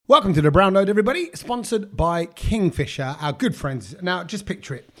Welcome to the Brown Load, everybody. Sponsored by Kingfisher, our good friends. Now, just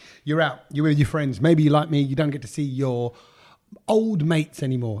picture it. You're out, you're with your friends. Maybe you're like me, you don't get to see your old mates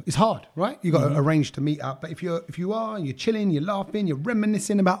anymore. It's hard, right? You got to arrange to meet up. But if you are, you're chilling, you're laughing, you're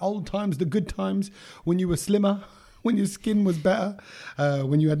reminiscing about old times, the good times when you were slimmer, when your skin was better,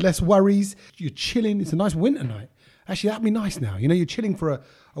 when you had less worries. You're chilling. It's a nice winter night. Actually, that'd be nice now. You know, you're chilling for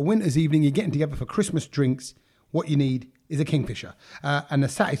a winter's evening. You're getting together for Christmas drinks. What you need is a Kingfisher. And the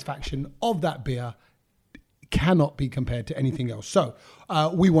satisfaction of that beer cannot be compared to anything else. So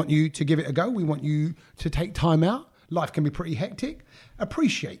we want you to give it a go. We want you to take time out. Life can be pretty hectic.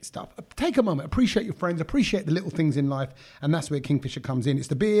 Appreciate stuff. Take a moment. Appreciate your friends. Appreciate the little things in life. And that's where Kingfisher comes in. It's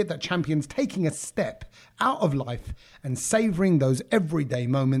the beer that champions taking a step out of life and savouring those everyday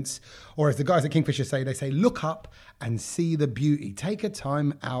moments. Or as the guys at Kingfisher say, they say, look up and see the beauty. Take a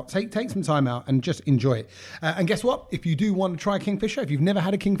time out. Take some time out and just enjoy it. And guess what? If you do want to try Kingfisher, if you've never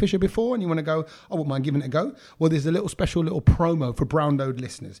had a Kingfisher before and you want to go, I wouldn't mind giving it a go. Well, there's a special little promo for Brown Load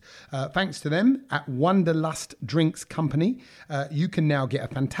listeners. Thanks to them at Wanderlust Drinks Company, you can now get a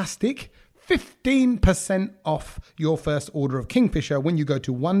fantastic 15% off your first order of Kingfisher when you go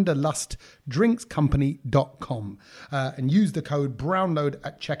to wanderlustdrinkscompany.com and use the code BROWNLOAD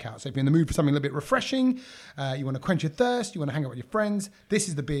at checkout. So if you're in the mood for something a little bit refreshing, you want to quench your thirst, you want to hang out with your friends, this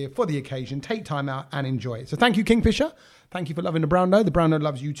is the beer for the occasion. Take time out and enjoy it. So thank you, Kingfisher. Thank you for loving the Brown Load. The Brown Load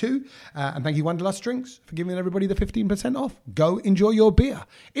loves you too. And thank you, Wanderlust Drinks, for giving everybody the 15% off. Go enjoy your beer.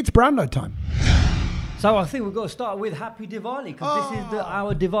 It's Brown Load time. So I think we've got to start with Happy Diwali because this is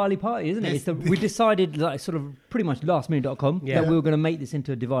our Diwali party, isn't it? We decided, like, sort of pretty much lastminute.com that we were going to make this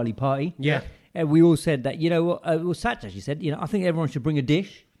into a Diwali party. Yeah. And we all said that, you know what, well, Sach actually said, you know, I think everyone should bring a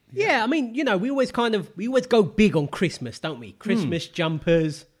dish. Yeah, I mean, you know, we always go big on Christmas, don't we? Christmas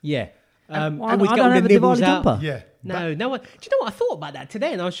jumpers. Yeah. And we I get all don't the have a nibbles Diwali out. jumper. Yeah. No one. Do you know what? I thought about that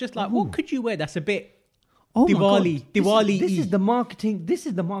today and I was just like, what could you wear that's a bit... Oh Diwali. This is the marketing.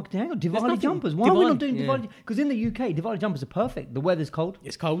 Hang on, Diwali jumpers. Why are we not doing Diwali? Because in the UK, Diwali jumpers are perfect. The weather's cold.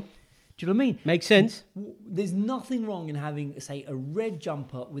 It's cold. Do you know what I mean? Makes sense. There's nothing wrong in having, say, a red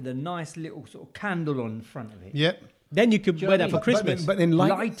jumper with a nice little sort of candle on the front of it. Yep. Then you could wear that for Christmas. But then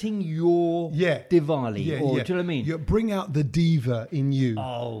lighting your Diwali. Do you know what I mean? You bring out the diva in you.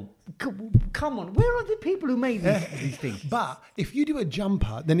 Oh, come on. Where are the people who made these things? But if you do a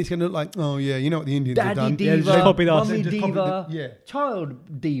jumper, then it's going to look like, oh, yeah, you know what the Indians have done. Daddy diva, mummy diva, yeah.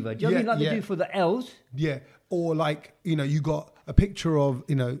 child diva. Do you know what I mean? Like they do for the elves? Yeah. Or like, you know, you got a picture of,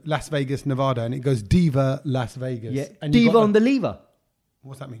 you know, Las Vegas, Nevada, and it goes Diva Las Vegas. Yeah. And Diva on the lever.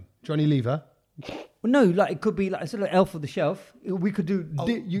 What's that mean? Johnny Lever? Well, no, like it could be like sort of elf of the shelf. We could do.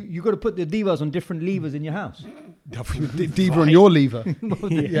 You got to put the divas on different levers in your house. Diva on your lever. No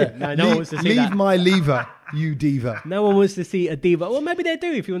one wants to see leave that. my lever, you diva. No one wants to see a diva. Well, maybe they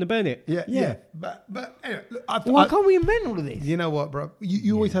do if you want to burn it. Yeah. But anyway, look, Why can't we invent all of this? You know what, bro?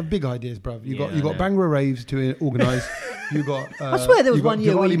 You always have big ideas, bro. You got Bangor raves to organise. You got. I swear there was one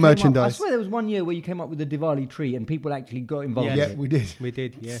year where you merchandise. I swear there was one year where you came up with a Diwali tree and people actually got involved. Yeah, we did. We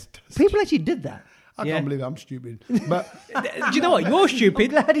did. Yeah. People actually did that. I can't believe I'm stupid. But do you know what? You're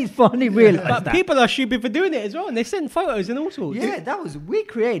stupid. I'm glad he's finally realised But that. people are stupid for doing it as well. And they sent photos and all sorts. Yeah, we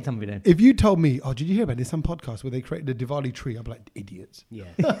created something then. if you told me, oh, did you hear about this? Some podcast where they created a Diwali tree. I'd be like, idiots. Yeah.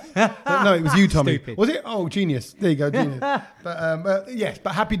 No, it was you, Tommy. Stupid. Was it? Oh, genius. There you go, genius. but yes,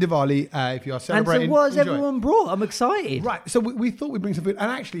 but happy Diwali if you are And celebrating. so what has enjoy it. everyone brought? I'm excited. Right, so we thought we'd bring some food.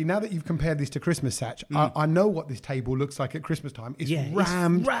 And actually, now that you've compared this to Christmas, Sach, I know what this table looks like at Christmas time. It's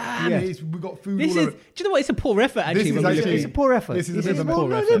rammed. We've got food all over. Do you know what? It's a poor effort, actually. It's a poor effort. This is a bit of a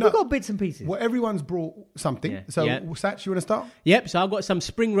poor effort. We've got bits and pieces. Well, everyone's brought something. Yeah. So, Yeah. Sach, you want to start? Yep, so I got some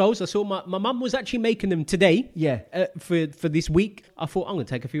spring rolls. I saw my mum was actually making them today. Yeah. For this week. I thought I'm going to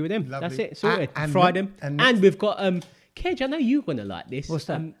take a few of them. Lovely. That's it. Sorted. And Fry them. and And we've got Kedge, I know you're going to like this. What's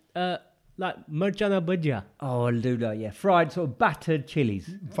that? Like Marjana Bhaja. Oh, Lula, yeah. Fried sort of battered chilies.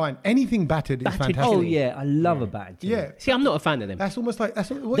 Fine. Anything battered is Battered fantastic. Oh, yeah. I love a battered chili. Yeah. See, I'm not a fan of them. That's almost like... what is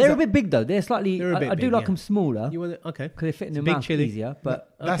They're a that? bit big, though. They're slightly... They're a bit I do big, like yeah. them smaller. You want to... Okay. Because they fit in the big mouth chili. easier.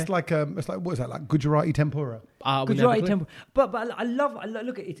 But That's like what is that? Like Gujarati tempura. Gujarati temple. But I love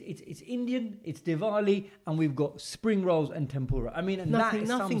look at it's Indian, it's Diwali, and we've got spring rolls and tempura. I mean, and Nothing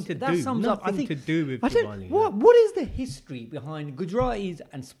that sums up. I think to do with I don't, Diwali. what is the history behind Gujaratis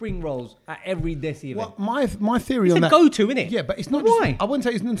and spring rolls at every Desi event? Well, my theory It's on a that... go-to, isn't it? Yeah, but it's not Why? just... I wouldn't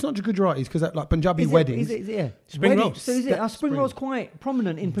say it's not just Gujaratis, because like Punjabi weddings... Yeah. Spring Weddings. rolls. So is it? Are spring rolls quite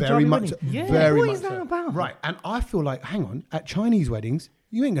prominent in Punjabi very much, weddings? very What much is that so. about? Right, and I feel like, hang on, at Chinese weddings,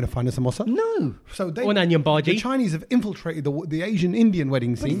 You ain't going to find a samosa. No. So One onion bhaji. the Chinese have infiltrated the Asian Indian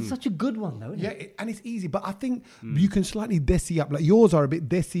wedding But scene. it's such a good one, though, isn't Yeah, it? and it's easy, but I think you can slightly desi up. Like yours are a bit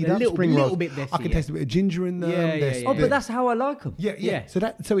desied A up. little- Spring little rolls. bit desi, I can yeah. taste a bit of ginger in them. Yeah, There's- yeah, Oh, but that's how I like them. yeah. Yeah.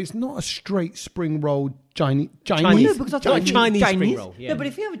 So it's not a straight spring roll Chinese. Chinese. No, because I Not thought a Chinese spring roll, Yeah. yeah. But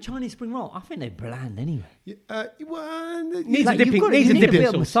if you have a Chinese spring roll, I think they're bland anyway. Needs a Like, dipping- you've got needs you a need a dipping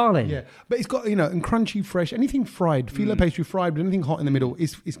bit of sauce. masala in Yeah, it. but it's got and crunchy, fresh, anything fried, filo pastry fried, with anything hot in the middle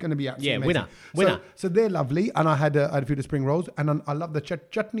is going to be absolutely Yeah, amazing. winner. So they're lovely, and I had a few of the spring rolls, and I love the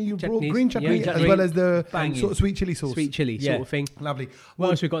chutney you brought, Chutneys, green yeah, chutney, green as chutney. well as the Banging. sort of sweet chili sauce. Sweet chili Yeah. sort of thing. Lovely. What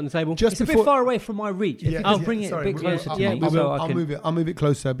else we got on the table? Just It's a before, bit far away from my reach. If you yeah, could bring it a sorry, bit closer I'll, to I'll, me, I'll, so I'll I can. move it. I'll move it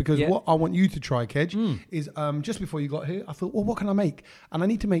closer because Yeah. what I want you to try, Kedge, is just before you got here, I thought, well, what can I make? And I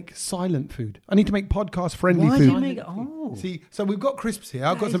need to make silent food. I need to make podcast friendly Why food. do you make it? Oh, See, so we've got crisps here.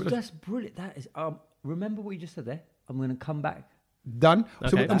 I've got some that's brilliant. That is. Remember what you just said there? I'm going to come back. done.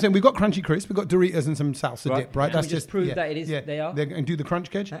 So Okay. I'm saying we've got crunchy crisps, we've got Doritos and some salsa Right. dip, right? Can we just prove that it is- they are? They're going to do the crunch,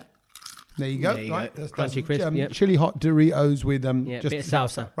 Kedge. Yeah. There you go. There you right, go. That's Crunchy crisp, yep. chili hot Doritos with Yeah, just bit of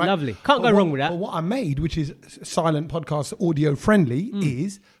salsa. right? Lovely. Can't go But wrong with that. But what I made, which is silent podcast audio friendly,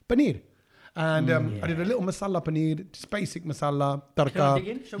 is paneer. And I did a little masala paneer, just basic masala, tarka. Can I dig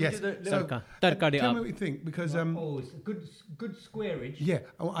in? Shall we yes. do the So, Tarka. Tarka it tell up. me what you think, because It's a good squareage. yeah,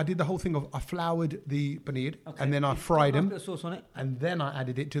 I did the whole thing of I floured the paneer and then I fried Nice them bit of sauce on it. and then I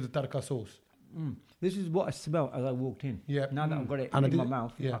added it to the tarka sauce. This is what I smelled as I walked in. Yeah. Now that I've got it And I in did my it-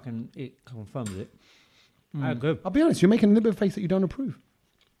 mouth, yeah. it confirms it. Oh, good. I'll be honest, you're making a little bit of face that you don't approve.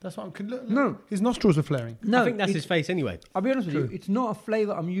 That's what I'm. Look, No. his nostrils are flaring. No, I think that's it's- his face anyway. I'll be honest with you. It's not a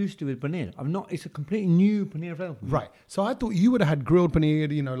flavour I'm used to with paneer. It's a completely new paneer flavour. Right. So I thought you would have had grilled paneer,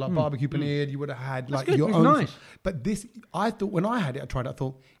 like barbecue paneer. You would have had like good. your It's own. nice. But this, I thought when I had it, I tried it. I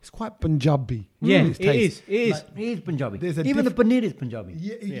thought it's quite Punjabi. Yeah, in its it taste. is. It is. Like, It is Punjabi. There's a Even the paneer is Punjabi.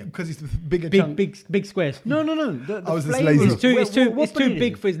 yeah, because it's the bigger Big, chunk. big squares. No. The I was just flavour lazy. of- It's too, What- it's too, what it's too paneer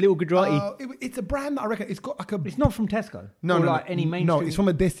big is for his little Gujarati. It's a brand that I reckon it's got like a. It's not from Tesco. No, or no, like any mainstream. No, it's from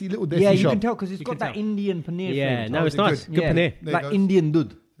a little desi Yeah, you shop. can tell because it's You got can that tell. Indian paneer Yeah, flavour. no, it's Oh, nice. good. Good Yeah, paneer. There like you go. Indian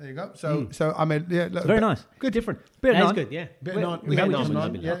dud. There you go. So I made It's very nice. Good. Different. Bit That of is naan. good, yeah. Bit Wait, of naan. we We have have naan,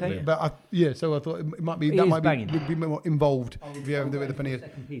 naan, naan, yeah. okay. But so I thought it might be It that is might banging. be more involved if you ever do it with the paneer.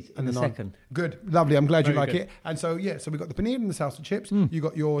 Second piece in And the the naan. second. Good, lovely. I'm glad you Very like good. it. And so we got the paneer and the salsa chips. You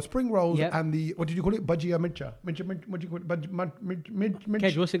got your spring rolls Yep. and the what did you call it? Bhajia mircha. What do you call it?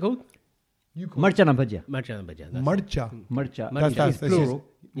 Kedge, what's it called? You call Marcha na bhajia. Marjan Bajan. it marcha. Marcha. That's It's plural.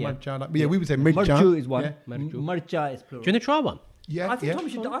 Yeah. Marcha. Like, yeah, we would say mircha. Marchu is one. Yeah. Marchu. Marcha is plural. Do you want to try one? Yeah, I think yeah. Tom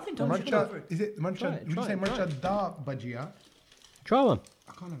should. I think Tom should go for Marcha. it. Is it marcha? Try it, Would you try say it, try marcha da bhajia? Try one.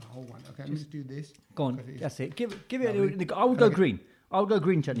 I can't have the whole one. Okay, let's do this. Go on. Because it is- That's it. Give it a little. I would go green. I would go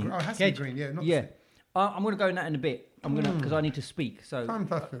green chutney. Oh, it has to be Kedge. green. Yeah, not Yeah. I'm going to go in that in a bit. I'm going to because I need to speak. So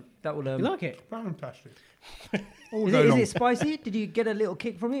fantastic. that will. You like it? Fantastic. All Is day long. it spicy? Did you get a little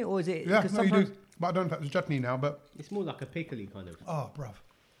kick from it, or is it? Yeah, 'cause no, you sometimes- do. But I don't know if that's chutney now, but It's more like a pickly kind of. oh, bruv.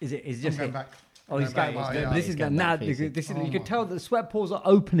 Is it? Is I'm just going it? back. Oh, he's Going got. back. But Yeah, this yeah. is getting now. back easy. This is. Oh You can my. tell the sweat pores are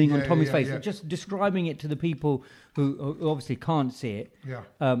opening on Yeah, Tommy's yeah, face. yeah. Just describing it to the people who obviously can't see it. Yeah.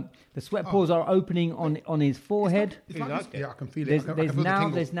 The sweat pores are opening on his forehead. It's You like like this- it? yeah, I can feel it. There's, I can there's feel the now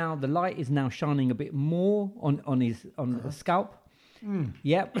tingle. there's now the light is now shining a bit more on the scalp.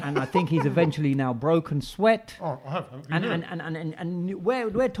 Yep, and I think he's eventually now broken sweat. Oh, I have. And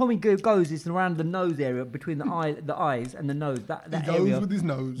where Tommy goes is around the nose area between the eyes and the nose. That he goes area, with his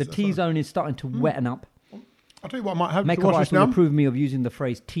nose. the That's T right. zone is starting to wetten up. I'll tell you what, I might have Makeup to wash this artist will down. approve me of using the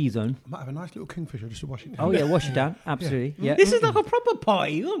phrase T zone. I might have a nice little kingfisher just to wash it down. Oh yeah, wash it down. Absolutely. Yeah. This is like a proper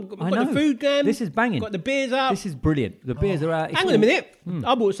party. We've got I the know. food going. This is banging. Got the beers up. This is brilliant. The beers are out. It's Hang on all- a minute.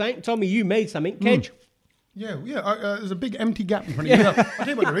 I bought something. Told me you made something. Kedge. Yeah. There's a big empty gap in front of you. I'll tell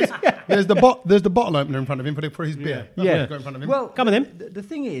you what there is. There's the bottle opener in front of him for his beer. That's Yeah. what's got in front of him. Well, Come on then. The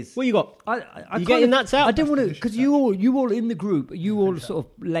thing is, What you got? I You kind get your of- nuts out? I didn't want to because you all in the group, you all sort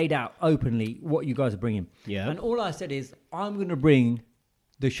of laid out openly what you guys are bringing. Yeah. And all I said is I'm going to bring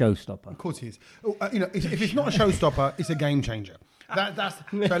the showstopper. Of course he is. Oh, if it's not a showstopper, it's a game changer.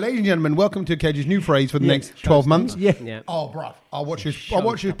 So, ladies and gentlemen, welcome to Kedge's new phrase for the next 12 months. Yeah. Yeah. Oh, bruv, I'll watch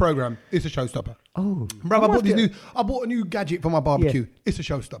this program. It's a showstopper. Oh, Bruv, I bought a new gadget for my barbecue. It's a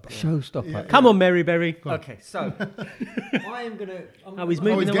showstopper. showstopper. Come on, Mary Berry. Okay, so I am going to. Oh, he's Oh,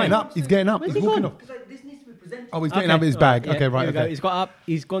 moving he's away. getting up. He's getting up. Where's He's he walking gone? off. This needs to be presented. Oh, he's getting out of his bag. Yeah, Okay, right. here we go. Okay. He's got up.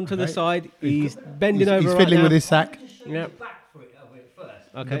 He's gone to the Okay. side. He's bending over. He's right fiddling now. with his sack. Yeah. Back for it first.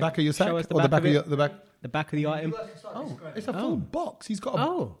 Okay. The back of your sack Show us the or the back of of the back? the back of the item. Oh, it's a full box. He's got.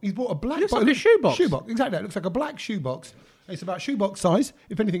 Oh. He's bought a black. Looks box. like a shoebox. Shoebox, exactly. It looks like a black shoebox. It's about shoebox size.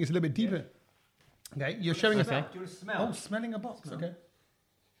 If anything, it's a little bit deeper. Okay, you're showing us. Okay. Do you want to smell? Oh, smelling a box. Okay.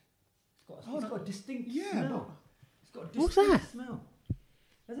 It's got a distinct Yeah, smell. It's got a What's distinct that? smell.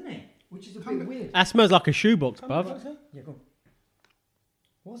 Hasn't it? Which is a bit weird. That smells like a shoebox, bruv. Yeah, go on.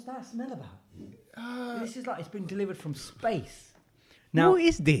 What's that smell about? This is like it's been delivered from space. Now, What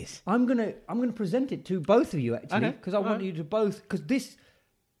is this? I'm gonna present it to both of you actually Okay. because I want you to both because this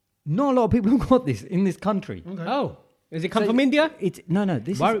not a lot of people have got this in this country. Okay. Oh, does it come from India? It's no.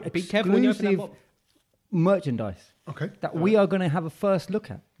 This Worry- is be careful when you open that exclusive box. merchandise Okay. that we are going to have a first look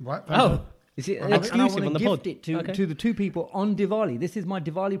at. Right. Oh, is it And exclusive I on want the to pod? gift it Okay. to the two people on Diwali. This is my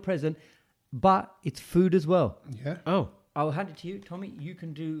Diwali present, but it's food as well. Yeah. Oh, I'll hand it to you, Tommy. You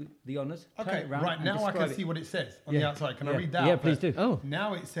can do the honours. Turn Okay. it round Right and now I describe can it. see what it says on Yeah. the outside. Can I Yeah. read that? Yeah, out please first? do. Oh.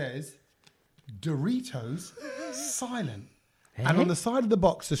 Now it says Doritos silent, and on the side of the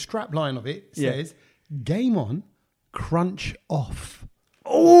box, the strap line of it Yeah. says "Game on, crunch off."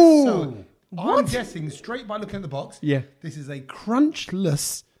 Oh, So I'm guessing straight by looking at the box. Yeah. This is a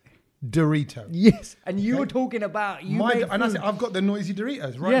crunchless Dorito. yes. And you Okay. were talking about you My, made and I food. said, I've got the noisy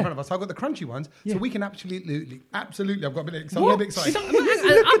Doritos right Yeah. in front of us. I've got the crunchy ones, Yeah. so we can absolutely. I've got a bit excited. I'm a bit excited.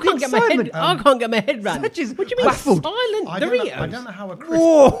 I can't get my head. excitement. I can't get my head round. Sach is What do you mean baffled. silent I Doritos? don't know how a crisp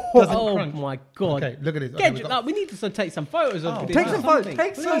Whoa. doesn't Oh crunch. my god! Okay, look at this. Okay, Get we've you- got- we need to take some photos of this. Take or some photos. something.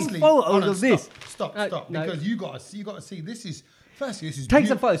 Take some Firstly, photos hold on, of this. Stop, No. because you got to see. This is firstly. This is Take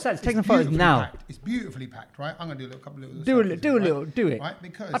some photos, Sach, it's take some photos beautifully now. packed. It's beautifully packed, right? I'm gonna do a couple of little. Do selfies, it. Right,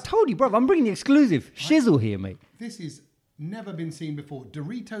 because I told you, bro. I'm bringing the exclusive shizzle here, mate. this is never been seen before.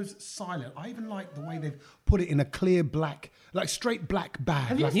 Doritos silent. I even like the way they've put it in a clear black, like straight black bag.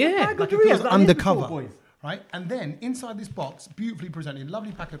 Have you like, seen a Yeah. bag of like it Doritos feels like this undercover. before, boys? Right, and then inside this box, beautifully presented,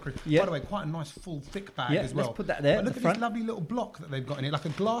 lovely pack of crisps. Yeah. By the way, quite a nice, full, thick bag Yeah, as well. let's put that there But at look the at front. this lovely little block that they've got in it, like a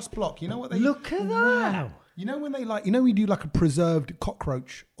glass block. You know what they Look at that. You know when they we do like a preserved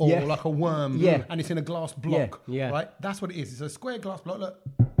cockroach or Yeah. like a worm, Yeah. and it's in a glass block, Yeah. right? That's what it is. It's a square glass block. Look,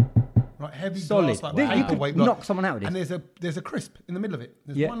 right, heavy Solid. glass, like This- you could paperweight block. knock someone out with this. And there's a crisp in the middle of it.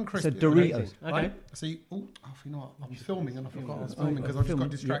 There's Yeah, one crisp. it's a in the middle, Doritos. right? Okay. So you know what? I'm filming and I forgot I was filming because I just filming.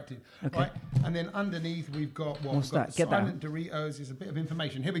 got distracted. Yeah. Okay. Right, and then underneath we've got what? What's We've got that? Get that silent Doritos. There's a bit of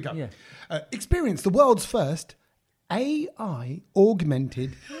information. Here we go. Yeah. Experience the world's first AI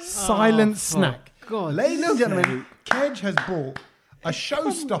augmented silent snack. God's Ladies and gentlemen, Kedge has brought a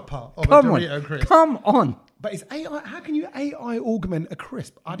showstopper of Come a on. Dorito crisp. Come on. But it's AI. How can you AI augment a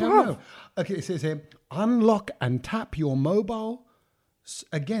crisp? I don't Bruv. know. Okay, it says here: unlock and tap your mobile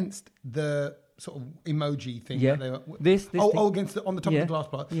against the sort of emoji thing. Yeah. that they were- This thing. against on the top Yeah. of the glass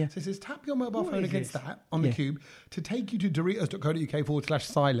block. Yeah. So it says tap your mobile phone is against this? that on Yeah. the cube to take you to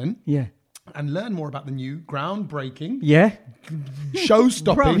Doritos.co.uk/silent Yeah. and learn more about the new groundbreaking Yeah.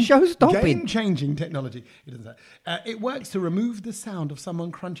 show-stopping, Bro, show-stopping. game-changing technology. It doesn't say. It works to remove the sound of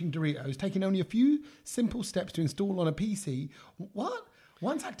someone crunching Doritos, taking only a few simple steps to install on a PC. What?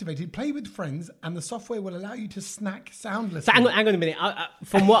 Once activated, play with friends, and the software will allow you to snack soundlessly. So hang on a minute.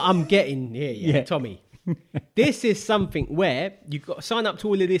 From what I'm getting here, Yeah. Tommy, this is something where you've got to sign up to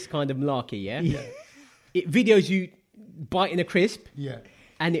all of this kind of malarkey, yeah? It videos you biting a crisp, Yeah.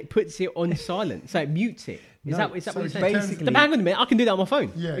 and it puts it on silent, so it mutes it. Is that what so you're it saying? basically- But hang on a minute, I can do that on my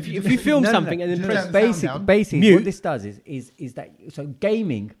phone. Yeah, If you you, just- if you film No, no, no. something and then Just press turn the sound down. Basically, Mute. what this does is that so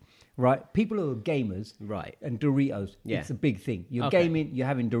gaming, right? People who are gamers, Right. and Doritos, Yeah. it's a big thing. You're Okay. gaming, you're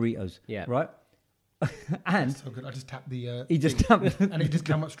having Doritos, Yeah. right? And So good. I just tapped the. he just thing, tapped. and it just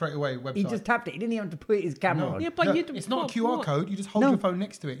came up straight away. Website. He just tapped it. He didn't even have to put his camera No. on. Yeah, but No, you it's not a what- QR what? code. You just hold No. your phone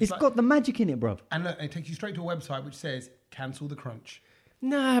next to it. It's like- got the magic in it, bro. and look, it takes you straight to a website which says cancel the crunch.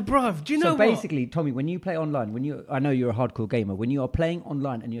 Nah, bruv, do you know So what? basically, Tommy, when you play online, I know you're a hardcore gamer. When you are playing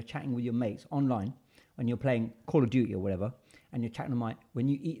online and you're chatting with your mates online, and you're playing Call of Duty or whatever, and you're chatting to Mike, when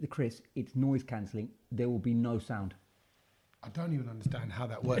you eat the crisp, it's noise cancelling. There will be no sound. I don't even understand how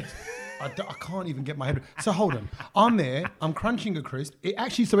that works. I can't even get my head. So hold on. I'm there. I'm crunching a crisp. It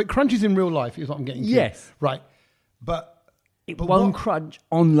crunches in real life. Is what I'm getting to. Yes. Right. But It but won't what- crunch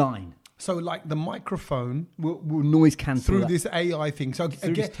online. So like the microphone Will noise cancel through that. this AI thing. So Through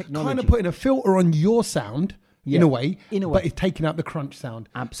again, this technology. kind of putting a filter on your sound. In Yeah, a way, in a way. but it's taking out the crunch sound.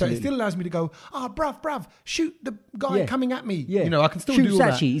 Absolutely. So it still allows me to go, bruv, shoot the guy Yeah. coming at me. Yeah. You know, I can still Shoot do all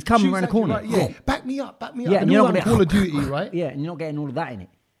that. Sachi, he's coming Shoot around the Sachi, corner. right, yeah. Yeah. Back me up. Yeah, I can and do you're that not on gonna- Call of Duty, right? Yeah, and you're not getting all of that in it.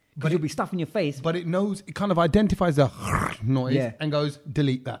 But Because you'll be stuff in your face. But it knows, it kind of identifies the noise Yeah. and goes,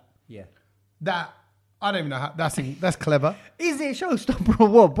 delete that. Yeah. That, I don't even know how, that's clever. Is it a showstopper or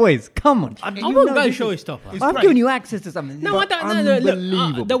what, boys? Come on. I won't go showstopper. It's I've great. given you access to something. No, I But don't know. Look,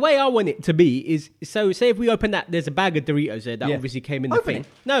 unbelievable. the way I want it to be is so. Say if we open that, there's a bag of Doritos there that Yeah. obviously came in the Open thing. it.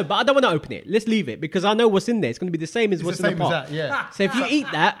 No, but I don't want to open it. Let's leave it because I know what's in there. It's going to be the same as It's what's the in the same as pot. that, yeah. So if you eat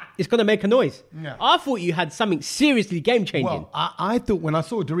that, it's going to make a noise. Yeah. I thought you had something seriously game-changing. Well, I thought when I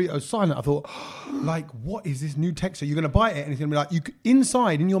saw Doritos silent, I thought, like, what is this new texture? You're going to bite it, and it's going to be like,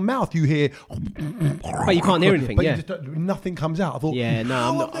 inside in your mouth, you hear, but you can't hear anything. but Yeah. you just nothing comes out. I thought, Yeah, no, how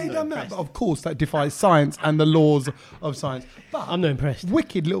I'm have not- they I'm not done that? impressed. But of course, that defies science and the laws of science. But I'm not impressed.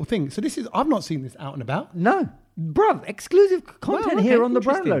 wicked little thing. So I've not seen this out and about. No. Bruv, exclusive content okay, here on the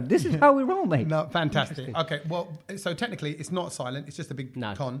interesting. Brownload. This is how we roll, mate. No, fantastic. Okay, well, so technically it's not silent. It's just a big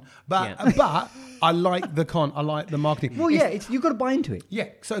No. con. But Yeah. but I like the con. I like the marketing. Well, yeah, you've got to buy into it. Yeah.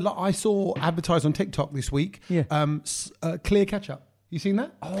 So like, I saw advertised on TikTok this week. Yeah. Clear ketchup. You seen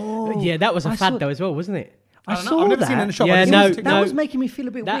that? Oh, Yeah, that was a I fad saw- though as well, wasn't it? I don't know. saw I've never that. seen it in a shop. Yeah, I've seen no, it on TikTok. That was making me feel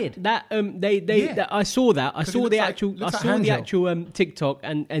a bit weird. I saw that. I 'Cause it saw looks the like- actual. looks I like saw hand the gel. actual TikTok,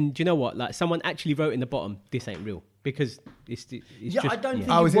 and do you know what? Like someone actually wrote in the bottom, "This ain't real," because it's Yeah, just, I don't think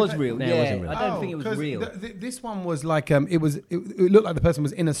Oh, it is it? was real. No, it Yeah, wasn't real. I don't think it was 'cause real. This one was like it looked like the person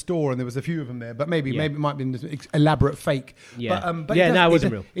was in a store and there was a few of them there, but maybe it might have been this elaborate fake. Yeah. but Yeah, it does, no, it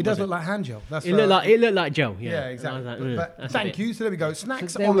wasn't real. It does Wasn't. look like hand gel. That's It looked like Joe. Yeah, yeah, exactly. And I was like, But that's thank it. you. So there we go.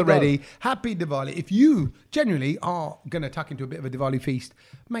 Snacks So there on we the go. ready. Happy Diwali. If you genuinely are going to tuck into a bit of a Diwali feast,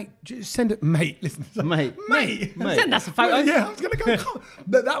 mate, just send it. Mate, listen. Mate. Mate. Send us a photo. Well, yeah, I was going to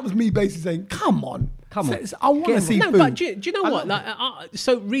go. That was me basically saying, come on. Come on. I want to Get see No, food. but do you know I what? love Like,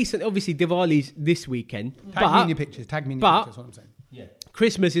 so recent, obviously Diwali's this weekend. Tag me in your pictures. Tag me in your but- pictures. That's what I'm saying.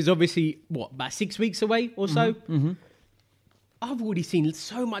 Christmas is obviously about 6 weeks away or so. Mm-hmm. I've already seen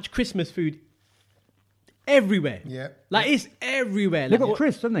so much Christmas food everywhere. Yeah. Like it's everywhere. They've Like, got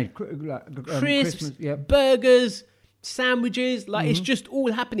crisps, haven't they? crisps, Christmas, yeah. burgers, sandwiches. Like Mm-hmm. it's just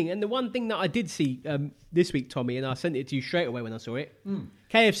all happening. And the one thing that I did see this week, Tommy, and I sent it to you straight away when I saw it.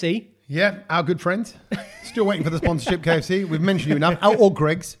 KFC. Yeah, our good friends. Still waiting for the sponsorship, KFC. We've mentioned you enough. Or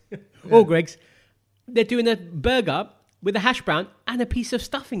Greg's. Or Greg's. They're doing a burger with a hash brown and a piece of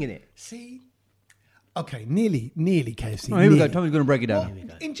stuffing in it. See? Okay, nearly KFC. Oh, here we go. nearly. Tommy's going to break it down.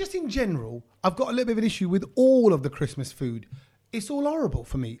 Well, in general, I've got a little bit of an issue with all of the Christmas food. It's all horrible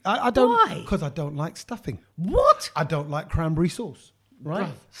for me. I don't. Why? Because I don't like stuffing. What? I don't like cranberry sauce.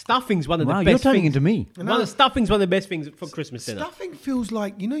 Right? Stuffing's one of Wow, the you're best turning things. into me. Stuffing's one of the best things for Christmas dinner. Stuffing feels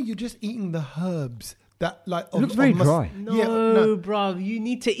like, you're just eating the herbs. That like It looks very dry. No, bro, you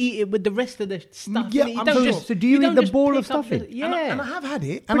need to eat it with the rest of the stuff. Yeah, innit? You I'm don't sure. just- So do you don't eat the just ball pick of up stuffing? yeah, And I have had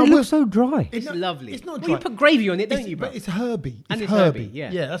it. But And it I will, looks so dry. it's not- lovely. it's not Well, dry. you put gravy on it, don't It's- you, bro? But it's herby. And It's it's herby, herby.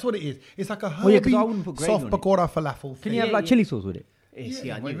 yeah. Yeah, that's what it is. It's like a herby, Well, yeah, 'cause I wouldn't put gravy soft on it. pakora falafel. Can you have Yeah, like yeah. chili sauce with it? Yes,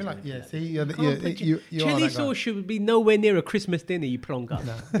 Yeah, I well, knew like, it. yeah, see, you are Chili that guy. sauce should be nowhere near a Christmas dinner, you plonker.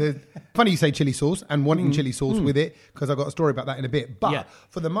 Funny you say chili sauce and wanting chili sauce with it, because I've got a story about that in a bit. But Yeah.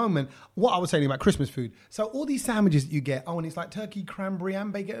 for the moment, what I was saying about Christmas food, so all these sandwiches that you get, and it's like turkey, cranberry,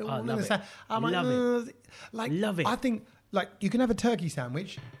 and bacon. all in love a it. sa- I'm like, Love like, Love it. I think, like, you can have a turkey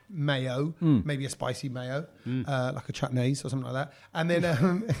sandwich, mayo, maybe a spicy mayo, like a chutneys or something like that, and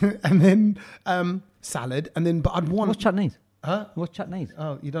then salad, and then, but I'd want... What's chutneys? Huh? What's chutneys?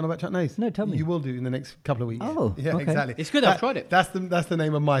 Oh, you don't know about chutneys? No, tell me. You will do in the next couple of weeks. Oh, yeah, okay. exactly. It's good, I've tried it. That's the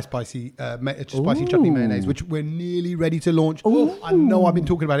name of my spicy chutney Ooh. mayonnaise, which we're nearly ready to launch. I know I've been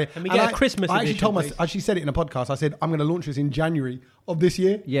talking about it. Can we get a Christmas I actually edition, told please? I actually said it in a podcast. I said I'm going to launch this in January of this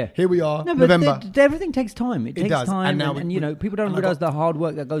year. Yeah. Here we are, No, but November. everything takes time. It takes does, time, and now and we- people don't and I realize got- the hard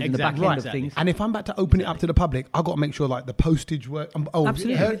work that goes in the back Exactly, end right. of things. And if I'm about to open it up to the public, I've got to make sure like the postage work.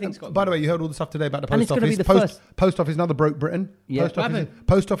 Absolutely. you heard- Everything's got to by the way, you heard all the stuff today about the And post it's gonna office. be the first- Post office now broke Britain. Yeah. Post What office, happened?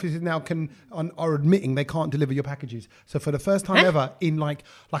 post offices now are admitting they can't deliver your packages. So for the first time ever in like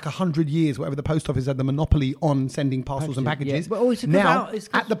 100 years, whatever, the post office had the monopoly on sending parcels and Packages, packages. yeah. But also 'cause now now it's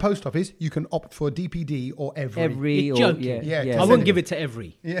 'cause- at the post office, you can opt for DPD or every. You're Or joking. yeah, Yeah, yeah. to I send wouldn't it. give it to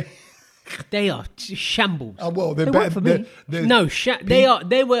every. Yeah. They are shambles. Oh well, they're They better work for they're- me. they're- No,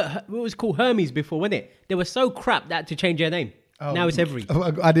 they were what was called Hermes before, wasn't it? They were so crap that had to change their name. Now it's every. Oh,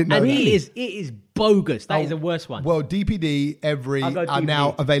 I didn't know And that. it is bogus. That is the worst one. Well, DPD, every I'll go are DPD.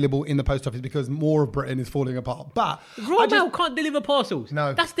 now available in the post office because more of Britain is falling apart. But Royal I just- Mail can't deliver parcels.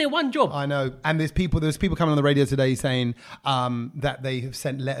 No. That's their one job. I know, and there's people coming on the radio today saying that they have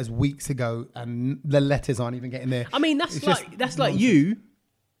sent letters weeks ago, and the letters aren't even getting there. I mean, It's that's just like nonsense. you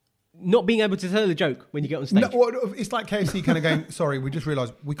not being able to tell a joke when you get on stage. No, well, it's like KFC kind of going, sorry, we just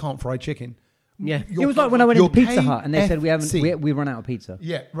realised we can't fry chicken. Yeah. It was like when I went You're into Pizza Hut and they said KFC. we run out of pizza.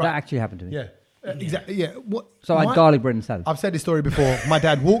 Yeah, right. That actually happened to me. Yeah, exactly. Yeah. What, So I had garlic bread and salad. I've said this story before. My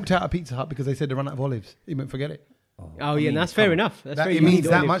dad walked out of Pizza Hut because they said they run out of olives. He won't forget it. Oh, yeah, that's fair enough. That's That- fair. it You means need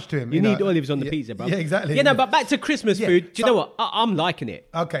that olives. much to him, You you know. need olives on the Yeah, pizza, bro. yeah, exactly. Yeah, no, but back to Christmas Yeah, food. Do you so- know what? I'm liking it.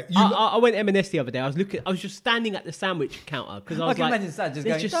 Okay, I went M&S the other day. I was just standing at the sandwich counter because I was can like, imagine Sach just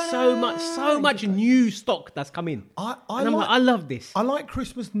there's going, just so much new stock that's come in. I And I'm like- I love this. I like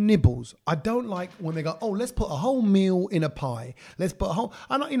Christmas nibbles. I don't like when they go, oh, let's put a whole meal in a pie. Let's put a whole.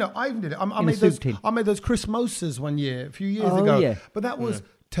 And I even did it. I In a made soup those. tin. I made those Christmosas one year, a few years Oh, ago. yeah. But that was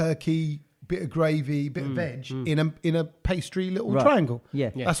turkey, bit of gravy, bit of veg in a pastry little Right. triangle.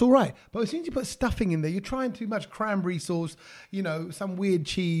 Yeah. That's all right. But as soon as you put stuffing in there, you're trying too much cranberry sauce. Some weird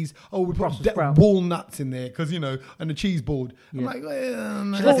cheese. Oh, we put Brussels sprout. walnuts in there because and a cheese board. I'm like,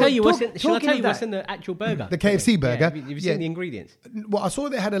 well, Shall I tell you talking of what's that- in the actual burger? The KFC burger? Yeah, have you Yeah. seen the ingredients? well, I saw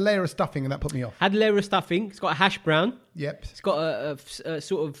they had a layer of stuffing and that put me off. Had a layer of stuffing. It's got a hash brown. Yep, It's got a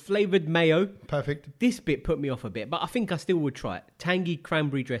sort of flavoured mayo. perfect. This bit put me off a bit, but I think I still would try it. Tangy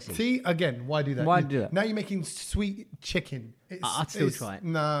cranberry dressing. See, again, why do that? Why do that? Now you're making sweet chicken. I'd still try it.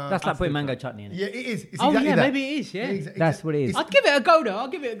 No. That's like putting mango chutney in it. Yeah, it is. It's Oh, exactly yeah, that. maybe it is, yeah. That's what it is. I'd give it a go, though. I'll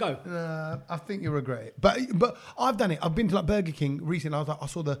give it a go. I think you'll regret it. But I've done it. I've been to like Burger King recently. I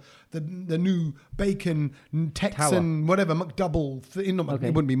saw the new bacon Texan whatever McDouble. Okay.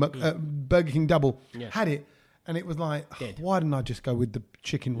 It wouldn't be Burger King double. Yeah. Had it. And it was like, Dead. why didn't I just go with the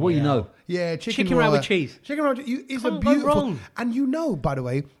chicken roll? Well, you know. Yeah, Chicken roll with cheese. Chicken roll is a Can't go beautiful. wrong. And by the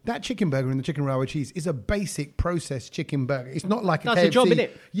way, that chicken burger and the chicken roll with cheese is a basic processed chicken burger. It's not like a Does KFC. the job, innit?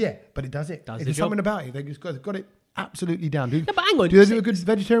 Yeah, but it does it. Does There's the job. something about it. They just got it absolutely down. Yeah, but hang on. Do they do a good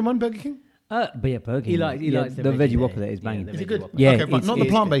vegetarian one, Burger King? But yeah, Burger King. He likes the the veggie veggie whopper there. that is Yeah, banging. the Is it veggie good? whopper. Yeah, okay, but it's- not the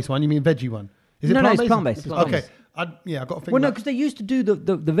it's plant-based one. You mean veggie one? Is it No, it's plant-based? plant-based. It's Okay. plant-based. I got to think. Well, no, about- because they used to do the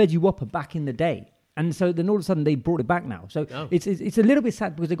veggie whopper back in the day. And so then all of a sudden they brought it back now. So Oh. it's a little bit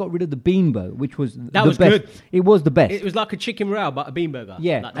sad because they got rid of the bean bow, which was That the was best. good. It was the best. It was like a chicken roll, but a bean burger.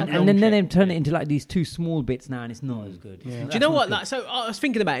 Yeah, Like that and long then shape. they've turned it into like these two small bits now, and it's not as good. Yeah. Do you know what? Like, so I was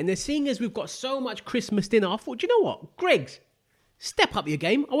thinking about it, and they're seeing as we've got so much Christmas dinner, I thought, do you know what? Greg's, step up your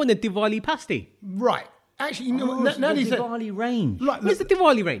game. I want a Diwali pasty. Right. Actually, you know, Oh, now the that you said, Diwali range. like, Where's the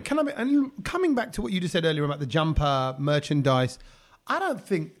Diwali range? Can I be, and coming back to what you just said earlier about the jumper merchandise, I don't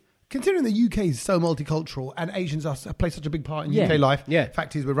think, considering the UK is so multicultural and Asians play such a big part in Yeah. UK life. Yeah.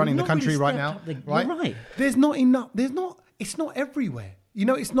 Fact is, we're running the We've not country really right stepped now. up the- Right? you're right. There's not enough. It's not everywhere.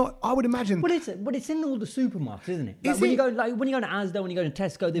 It's not. I would imagine. But it's in all the supermarkets, isn't it? Like Is when it? you go when you go to Asda, when you go to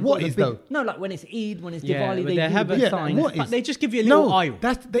Tesco, they've What got the is big, though? No, like when it's Eid, when it's Yeah, Diwali, but they they do have the a- big Yeah, signs. what But is- they just give you a little no, aisle.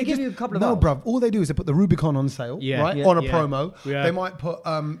 They give you a couple of no, aisles. bruv. All they do is they put the Rubicon on sale, Yeah. right, Yeah. on a Yeah. promo. Yeah. They might put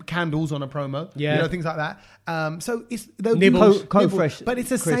candles on a promo, Yeah. things like that. So it's they'll do Nibbles. Co-fresh but it's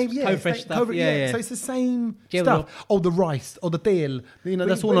the crisps. same, Co-fresh stuff, yeah. So it's the same Yeah, stuff. Oh, the rice or the tel,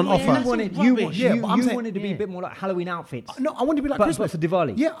 that's all on You offer. wanted, all rubbish. Yeah, but I'm saying- wanted to be a bit more like Halloween outfits. No, I want to be like but Christmas for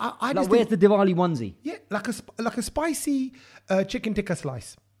Diwali. Yeah, I like just where's think, the Diwali onesie? yeah, like a spicy chicken tikka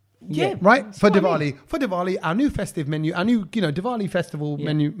slice. Yeah, Right that's for what I mean. Diwali. For Diwali, our new festive menu, our new Diwali festival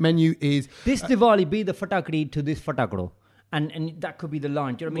menu is This Diwali be the fatakdi to this fatakro. And that could be the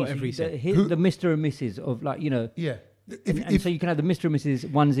line. Do you know what I Whatever mean? he So said. here's the Mr. and Mrs. of yeah. and so you can have the Mr. and Mrs.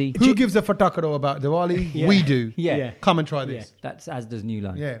 onesie. Who gives a fatakaro about Diwali? Yeah. We do. Yeah. Yeah. Come and try this. That's Asda's new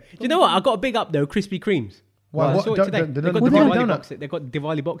line. Yeah. Do you know what? I got a big up though. Krispy Kremes. Why? I What? saw it Don't- today. don't- They've don't- got What the did I Diwali donut? box. They've got the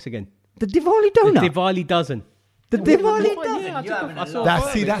Diwali box again. The Diwali The donut. Diwali dozen. The Diwali Yeah, dozen. I You took having I a saw laugh. a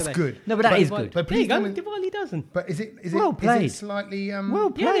photo of it That's today. good. No, but that is But good. But there you please go. tell me- Diwali dozen. But is it Well played. slightly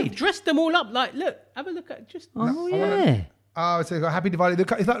Well Yeah, they played. dressed them all up. Like, look, have a look at just. Oh I wanna- yeah. Oh, so Happy Diwali.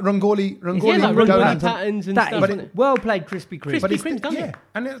 Is that Rangoli? Yeah, like Rangoli donuts? patterns and That stuff. is isn't it? well played, Krispy Kreme. Krispy But it's Kreme's done yeah, it.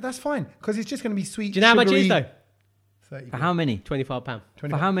 and that's fine because it's just going to be sweet. Do you know how much it is sugary- though? 30 For how many? £25.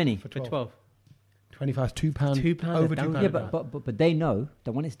 For how many? For For 12. 12. 25 is £2. £2 Over a £2. donut. Yeah, but they know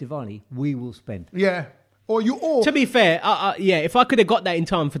that when it's Diwali, we will spend. Yeah. Or To be fair, yeah, if I could have got that in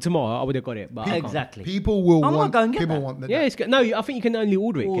time for tomorrow, I would have got it. But I can't. Exactly. people will I'm not want. going to get People that. want that. Yeah, it's good. No, I think you can only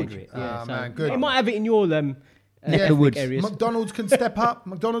order it. Order can't you? it. Yeah, Ah, so man, good. It might have it in your Yeah. Neck of woods. areas. McDonald's can step up.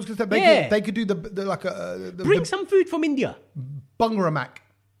 McDonald's can step. Yeah. They could do the like a Bring some food from India. Bhangra Mac.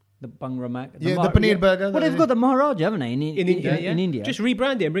 The Bhangra Mac. Yeah, the paneer burger. Well, they've got the Maharaja, haven't they? In India, yeah. In India. Just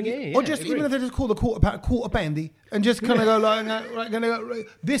rebrand it and bring it in. Or yeah, just agree. even if they just call the quarter bandy and just kind of go like gonna go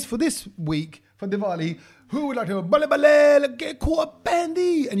this for this week for Diwali. Who would like to go bale bale get quarter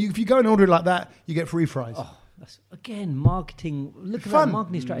bandy? And if you go and order it like that, you get free fries. Oh, that's, again, marketing. Look at fun. that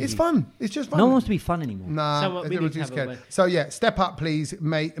marketing strategy. It's fun. It's just fun. No one wants to be fun anymore. Nah, We they were need to too have a scared. way. So yeah, step up, please.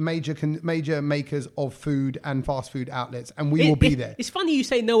 Major makers of food and fast food outlets, and we will be there. It's funny you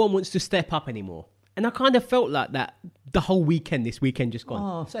say no one wants to step up anymore. And I kind of felt like that the whole weekend, this weekend just gone.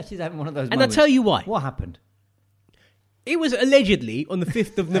 Oh, Sach is having one of those And moments. I'll tell you why. What happened? It was allegedly on the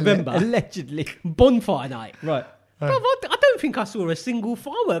 5th of November, Allegedly. bonfire night. Right. I don't think I saw a single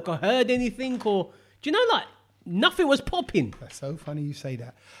firework or heard anything or... Do you know, like, nothing was popping. That's so funny you say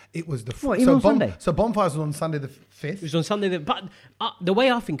that. It was the... What, even on Sunday? So bonfires was on Sunday the 5th. It was on Sunday. But the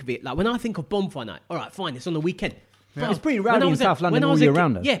way I think of it, like, when I think of bonfire night, all right, fine, it's on the weekend. Yeah. It's pretty rowdy in South London all year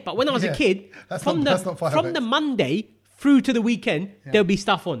round. Yeah, but when I was a kid, that's from not the fireworks. Monday through to the weekend, there'll be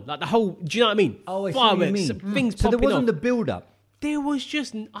stuff on. Like the whole, do you know what I mean? Oh, I see what you fireworks, mean. things So popping there wasn't off. the build-up. There was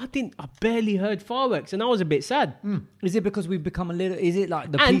just, I barely heard fireworks and I was a bit sad. Is it because we've become a little... Is it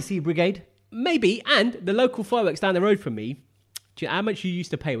like the And- PC brigade? Maybe, and the local fireworks down the road from me, do you know how much you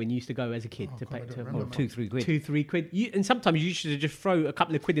used to pay when you used to go as a kid to pay? Or 2-3 quid. 2-3 quid. And sometimes you used to just throw a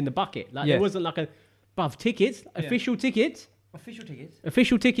couple of quid in the bucket. Like Yeah. there wasn't like a... Above tickets, official tickets,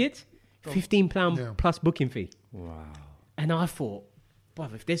 Official tickets? £15 plus booking fee. Wow. And I thought,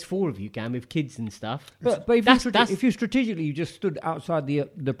 bruv, if there's 4 of you, Gam, with kids and stuff, But if you strategically you just stood outside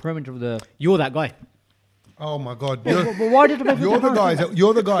the perimeter of the... you're that guy. Oh my God! But why did it You're the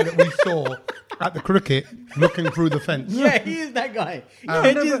guy that we saw at the cricket looking through the fence. Yeah, he is that guy. He's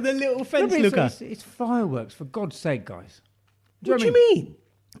just the little fence looker. It's fireworks, for God's sake, guys. What do you mean?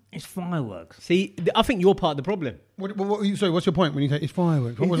 It's fireworks. See, I think you're part of the problem. Sorry, what's your point when you say it's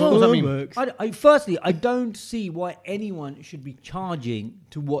fireworks? What does that mean? Firstly, I don't see why anyone should be charging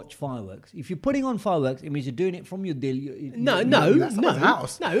to watch fireworks. If you're putting on fireworks, it means you're doing it from your deal. No.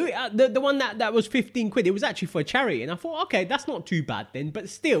 House. No, the one that was 15 quid, it was actually for a charity. And I thought, okay, that's not too bad then. But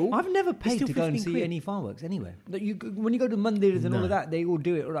still... I've never it's paid still to go and 15 see quid. any fireworks anywhere. When you go to Mandirs and all of that, they all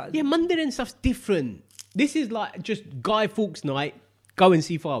do it. Right? Yeah, Monday and stuff's different. This is like just Guy Fawkes night, go and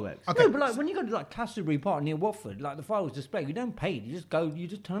see fireworks. Okay. No, but like when you go to like Castleberry Park near Watford, like the fireworks display, you don't pay. You just go, you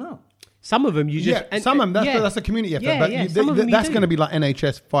just turn up. Some of them you just... some of them, that's a community effort. Yeah, but yeah, some of them you that's do. going to be like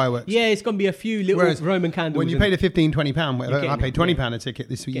NHS fireworks. Yeah, it's going to be a few little Whereas Roman candles. When you pay the £15, £20, whatever, I paid £20 a ticket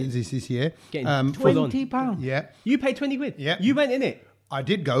this year. Getting full on. £20. Yeah, You paid 20 quid? Yeah. You went in it? I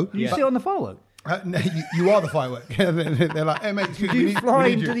did go. You but- sit on the firework. No, you are the firework. They're like, hey, mate, You fly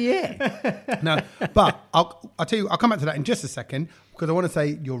into the air. No, but I'll tell you, I'll come back to that in just a second because I want to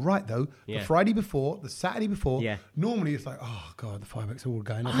say you're right though. Yeah. The Friday before, the Saturday before, Yeah. normally it's like, oh God, the fireworks are all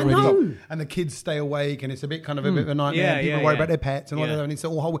going off I already. know. And the kids stay awake and it's a bit kind of a bit of a nightmare. Yeah, People yeah, worry yeah. about their pets and all Yeah. that. And it's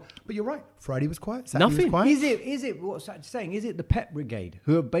all whole. But you're right. Friday was quiet. Saturday was Nothing. quiet. Is it what Sach's saying? Is it the pet brigade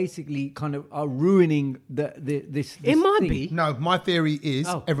who are basically kind of are ruining this It might thing? be. No, my theory is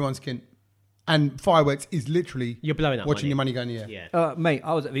Oh. everyone's skin. And fireworks is literally You're blowing up watching money. your money going in the air. Yeah. Mate,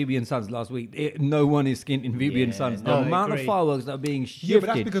 I was at VB and Sons last week. No one is skint in VB and Yeah, Sons. The no, I amount of agree. fireworks that are being shifted. Yeah, but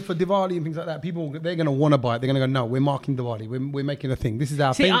that's because for Diwali and things like that, people, they're going to want to buy it. They're going to go, no, we're marking Diwali. We're making a thing. This is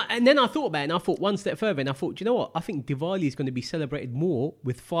our See, thing. and then I thought about it and I thought one step further and I thought, do you know what? I think Diwali is going to be celebrated more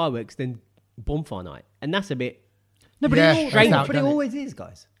with fireworks than bonfire night. And that's a bit... No, but Yeah, it, strange. but it always is,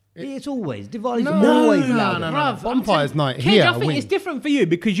 guys. It's always. Diwali's No, always no, louder. no, no. Bruv, Bonfires night Kej, here, I think win. it's different for you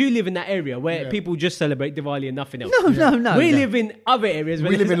because you live in that area where people just celebrate Diwali and nothing else. No. We live in other areas.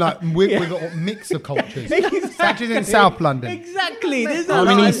 We live in like we've got a mix of cultures. Sach is in South London. Exactly. There's I'm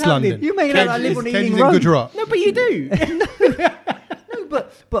a in lot East happening. London. You may not Kej live on is Ealing in Road. Gujarat. No, but you do. No,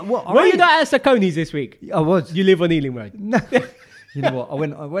 but what? Were you not at Sacconi's this week? I was. You live on Ealing Road. No. You know what? I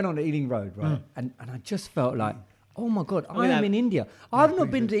went on to Ealing Road, right? And I just felt like, oh my God, I am in India. I've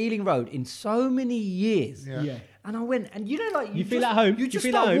not been to Ealing Road in so many years. Yeah. And I went, and you know, like You feel just, at home? You You just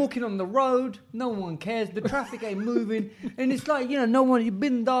feel at start home? walking on the road. No one cares. The traffic ain't moving, and it's like no one. You've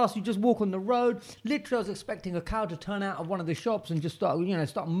been dast. You just walk on the road. Literally, I was expecting a cow to turn out of one of the shops and just start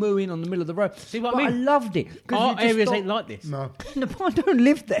mooing on the middle of the road. See what But I mean? loved it. 'Cause Our you just areas stop- ain't like this. No. No, but I don't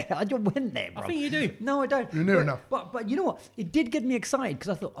live there. I just went there, bro. I think you do. No, I don't. You're near but, enough. But you know what? It did get me excited because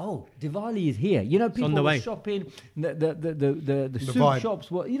I thought, oh, Diwali is here. You know, people on the were way. shopping. The soup vibe.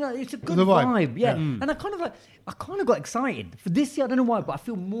 shops were. You know, it's a good The vibe. vibe. Yeah. Mm. And I kind of got excited for this year. I don't know why, but I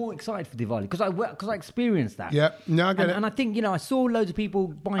feel more excited for Diwali because I experienced that. Yeah, no, I get it. And I think I saw loads of people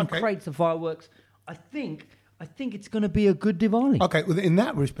buying Okay. crates of fireworks. I think it's going to be a good Diwali. Okay, well, in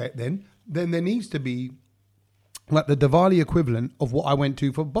that respect, then there needs to be like the Diwali equivalent of what I went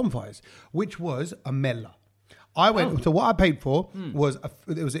to for bonfires, which was a Mela. I went. So what I paid for was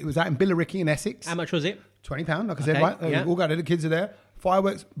it was out in Billericay in Essex. How much was it? £20, like I said, Okay, right? yeah. All got it. The kids are there.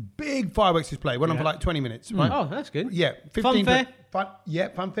 Fireworks, big fireworks display. Went on for like 20 minutes, right? Oh, that's good. Yeah, 15 Funfair?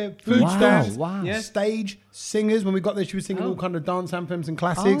 funfair, food Wow, stands, wow. Yeah. stage, singers. When we got there, she was singing all kind of dance anthems and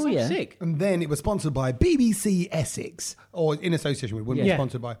classics. Oh, yeah. Sick. And then it was sponsored by BBC Essex, or in association with, wouldn't be Yeah.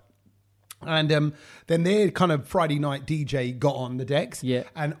 sponsored by. And then their kind of Friday night DJ got on the decks. Yeah.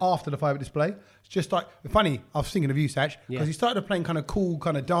 And after the firework display, it's just like, funny, I was thinking of you, Sach, because he started playing kind of cool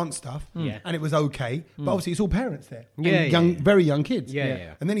kind of dance stuff. Yeah. And it was okay. But obviously it's all parents there. Yeah, And yeah. very young kids.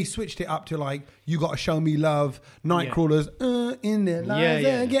 Yeah. And then he switched it up to like, You Gotta Show Me Love, Nightcrawlers, in there, lies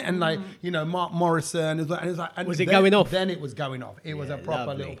Yeah. again. And like, Mark Morrison. And it was like, and Was it then- going off? Then it was going off. It was a proper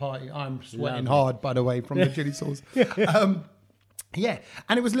lovely. little party. I'm sweating Lovely. hard, by the way, from the chili sauce. Yeah,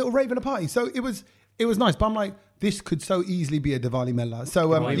 and it was a little rave and a party. So it was nice. But I'm like, this could so easily be a Diwali Mela. So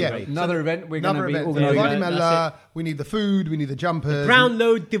Diwali yeah, rave. Another event we're going to be event. organising. Diwali That's Mela. We need the food. We need the jumpers.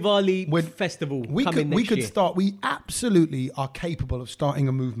 Brownload Diwali We're- festival We coming could next year. start. We absolutely are capable of starting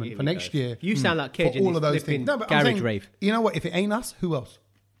a movement Here for we next go. year. You sound like for Kedge in all this of those flipping things. No, but I'm garage saying, rave. You know what? If it ain't us, who else?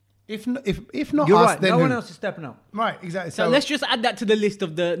 If not You're us, right. then No who? one else is stepping up. Right, exactly. So let's just add that to the list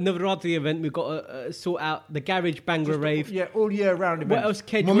of the Navratri event. We've got to sort out the garage Bhangra rave. Yeah, all year round event. What else?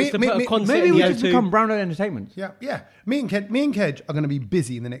 Kedge Well, wants to put a concert Maybe in we the just O2. become Brownload Entertainment. Yeah. Me and Kedge are going to be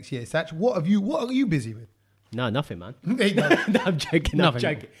busy in the next year. Sach, what are you busy with? No, nothing, man. There you go. No, I'm joking. I'm Nothing.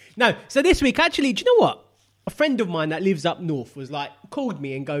 joking. No, so this week, actually, do you know what? A friend of mine that lives up north was like, called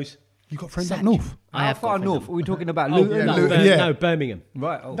me and goes, You got friends Sach, up north? I have far got north. friends Are we talking about up- Luton? yeah, no, Luton, yeah. no, Birmingham.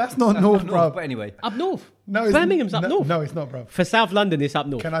 Right. Oh. That's not north, bro. But anyway. Up north. No, it's- Birmingham's up north. No, it's not, bro. For South London, it's up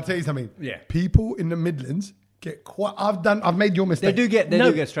north. Can I tell you something? Yeah. People in the Midlands get quite. I've made your mistake. They do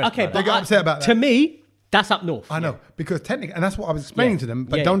get stressed. Okay, by but it. They get upset about that. To me, that's up north. I know because technically, and that's what I was explaining Yeah. to them.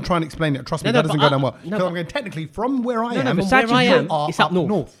 But Yeah. don't try and explain it. Trust me, No, that no, doesn't but go down well. no, Because but- I'm going technically from where I No, am. but From Sach where I is am, are it's up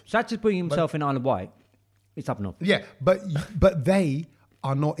north. Sach is putting himself in Isle of Wight. It's up north. Yeah, but they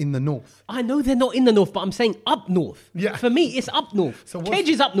are not in the north. I know they're not in the north, but I'm saying up north. Yeah. For me, it's up north. So what's- Kedge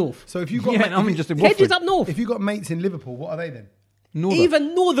is up north. So if you got Yeah, ma- I'm if, just in Kedge is Watford. up north. if you got mates in Liverpool, what are they then? Norther.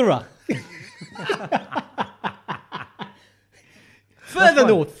 Even northerer. Further fine.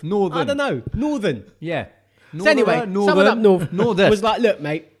 north. Northern. I don't know. Northern. Yeah. So anyway, someone up north Northwest. was like, look,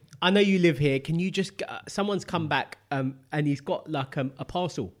 mate, I know you live here. Can you just, someone's come back and he's got like a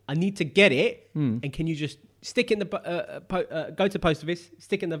parcel. I need to get it. And can you just stick in the, go to the post office,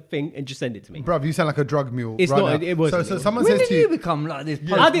 stick in the thing and just send it to me. Bruv, you sound like a drug mule. It's right not- now. it wasn't. So someone When says did to you you, become like this?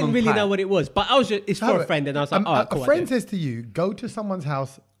 I didn't really know what it was, but I was just, it's for a friend. And I was like, all right, cool. a friend says to you, go to someone's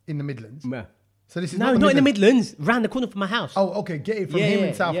house in the Midlands. Yeah. So this is No, not in the Midlands. Round the corner from my house. Oh, okay. Get it from him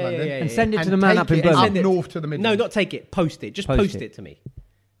in South London yeah, And yeah. send it to and the man take up in it Birmingham. up Send it- north to the Midlands. No, not take it. Post it. Just Post post it. it to me.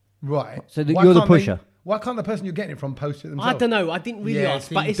 Right. So Why you're the can't they- pusher. Why can't the person you're getting it from post it themselves? I don't know. I didn't really Yeah, ask,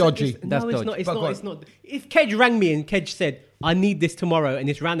 see, but it's dodgy. It's, That's no, it's dodgy. not. It's But not. go It's on. not. If Kedge rang me and Kedge said, "I need this tomorrow," and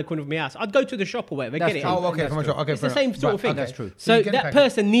it's round the corner of my house, I'd go to the shop or whatever, That's get it. true. in. Oh, okay. From a shop. Okay, It's the fair same enough. sort Right, of thing. okay. That's true. So you get the that package.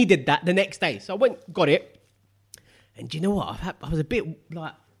 person needed that the next day. So I went, got it, and do you know what? I was a bit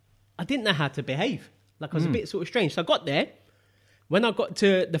like, I didn't know how to behave. Like I was a bit sort of strange. So I got there. When I got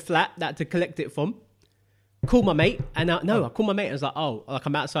to the flat that I had to collect it from, called my mate, and I called my mate. I was like, "Oh, like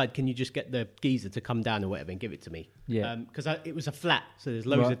I'm outside. Can you just get the geezer to come down or whatever and give it to me?" Yeah. Because it was a flat, so there's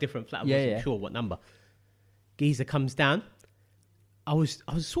loads Right. of different flats. I Yeah, wasn't yeah. sure what number. Geezer comes down. I was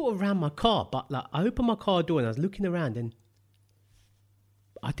sort of around my car, but like I opened my car door and I was looking around, and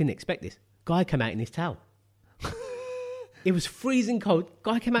I didn't expect this. Guy came out in his towel. It was freezing cold.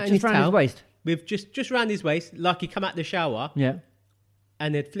 Guy came out in his Just round towel his waist. with just round his waist, like he come out the shower Yeah.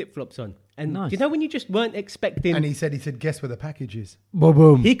 and had flip flops on. And Nice. you know when you just weren't expecting, And he said, guess where the package is. Boom,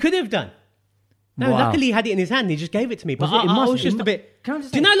 boom. he could have done. No, Wow. luckily he had it in his hand. He just gave it to me. But Was it- it I must- was just it a bit. Can I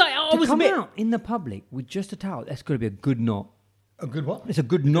just do you say, know, like I to was a come bit. out in the public with just a towel, that's got to be a good knot. A good what? It's a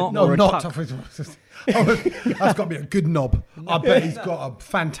good knot No, or a not. tuck. That's got to be a good knob. I bet he's got a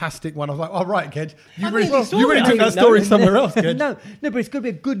fantastic one. I was like, all right, Kedge. You I really, really saw you really it. took I that didn't story know. somewhere else, Kedge. no, but it's got to be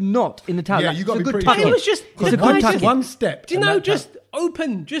a good knot in the towel. Yeah, Like, you got to it's be a good pretty tuck sure. It in. was just. It's the a good guy tuck just- in. One step. Do you and know? that- Just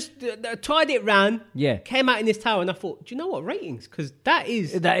open. Just tied it round. Yeah. Came out in his towel, and I thought, do you know what ratings? Because that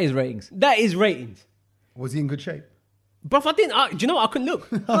is ratings. ratings. Was he in good shape? Bruv, I didn't. Do you know what? I couldn't look.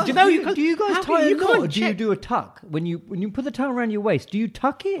 Do you know? Do you guys how tie can- a knot or can't do you check. do a tuck? When you put the towel around your waist, do you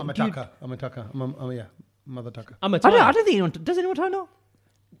tuck it? I'm a Do you- tucker. Yeah, mother tucker. I'm a I tie. don't think anyone... Does anyone tie a knot?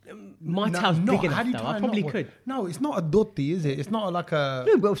 My No, towel's not- big how do you enough, though. tie I a probably knot? could. No, it's not a dotti, is it? It's not like a.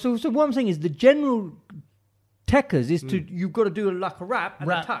 No, but so what I'm saying is the general techers is to... You've got to do like a wrap and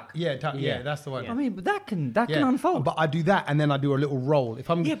a tuck. Yeah, tuck. Yeah, Yeah. that's the one. I mean, but that can Yeah. unfold. But I do that and then I do a little roll. If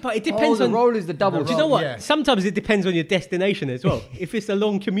I'm Yeah, but it depends the on. roll is the double. Do you know what? Yeah. Sometimes it depends on your destination as well. If it's a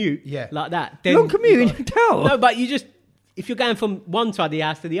long commute, Yeah. like that, then Long commute in you your towel? No, but you just if you're going from one side of the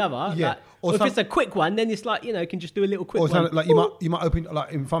house to the other, Yeah. like, Or or if some- it's a quick one, then it's like you can just do a little quick or one. something like you might open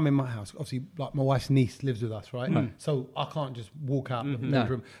like if I'm in my house, obviously like my wife's niece lives with us, right? So I can't just walk out the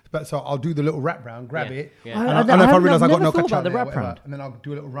bedroom. But so I'll do the little wrap round, grab Yeah, it. yeah. And I- I don't know if I I've realise I got never no thought kachang about the there or wrap whatever, round. and then I'll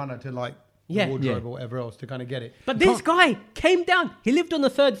do a little runner to like Yeah. wardrobe or whatever else to kind of get it. But You this can't- guy came down. He lived on the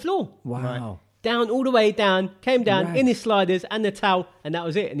 3rd floor. Wow. Down all the way down, came down Rags. in his sliders and the towel, and that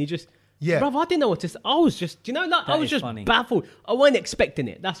was it. And he just, Yeah. bruv, I didn't know what to say. I was just, you know, like, I That was is just funny. baffled. I wasn't expecting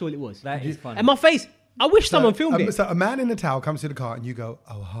it. That's all it was. That is funny. And my face, I wish someone filmed it. So a man in a towel comes to the car and you go,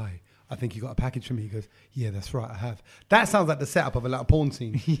 "Oh, hi. I think you got a package for me." He goes, "Yeah, that's right, I have." That sounds like the setup of a little porn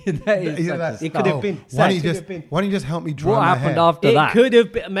scene. That is Yeah, such that's- a It could have style. been. Why don't, It you could just, have been. why don't you just help me dry What my happened hair? after It that? could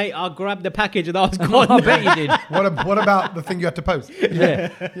have been, mate. I grabbed the package and I was gone. I bet you did. What about the thing you had to post? Yeah.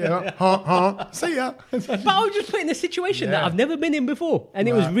 See ya. But I was just put in a situation that Yeah. I've never been in before, and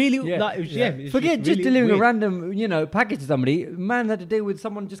it was Right. really Yeah. like, it was, it was Forget just really delivering weird. a random, package to somebody. Man had to deal with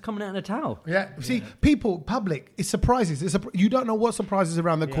someone just coming out in a towel. Yeah. See, people, public, it surprises. You don't know what surprises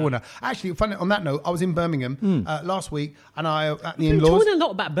around the corner. Actually, funny, on that note, I was in Birmingham last week, and I at the We've been in-laws. talking a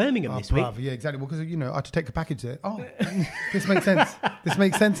lot about Birmingham this week. Bruv, yeah, exactly. Well, because I had to take a package there. Oh, this makes sense. This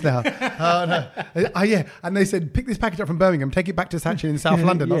makes sense now. Oh no. Yeah, and they said pick this package up from Birmingham, take it back to Sach in South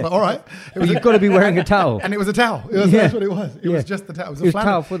London. I was Yeah. like, all right. But you've got to be wearing a towel. And it was a towel. That's what it was. It was just the towel. It was a It was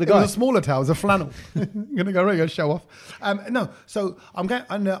flannel. towel for the It guy. was a smaller towel. It was a flannel. I'm gonna show off. No, so I'm going.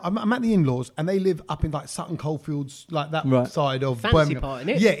 I'm at the in-laws, and they live up in like Sutton Coldfields, like that Right. side of Fancy Birmingham. part,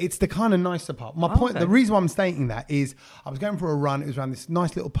 innit? Yeah, it's the kind of nicer part. My point. okay. The reason why I'm stating that is I was going for a run. It was around this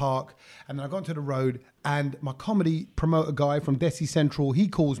nice little park, and then I got into the road, and my comedy promoter guy from Desi Central, he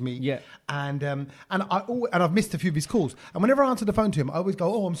calls me. Yeah. And I've missed a few of his calls. And whenever I answer the phone to him, I always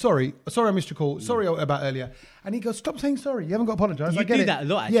go, "Oh, I'm sorry. Sorry I missed your call. Sorry about earlier." And he goes, "Stop saying sorry. You haven't got to apologise. You I get do it." that a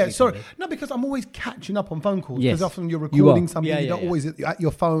lot, Yeah, actually, sorry. Tommy. No, because I'm always catching up on phone calls. Yes. Because often you're You recording are. something, Yeah, you yeah, don't yeah. always at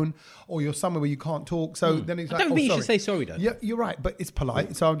your phone, or you're somewhere where you can't talk. So then it's I like, don't "Oh, think you sorry." should say sorry, though. Yeah, you're right, but it's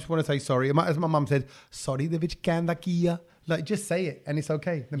polite. So I just want to say sorry. As my mum said, "Sorry, the bitch can kia." Like, just say it, and it's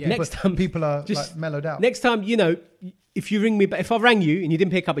okay. Then people, Next time, people are just like mellowed out. Next time, if you ring me back, if I rang you and you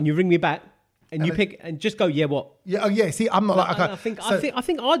didn't pick up and you ring me back and you pick and just go, yeah, what? Yeah, oh yeah. See, I'm not like. I think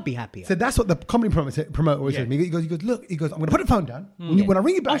I'd be happier. So that's what the comedy promoter always says to me. He goes, look, I'm going to put the phone down. When I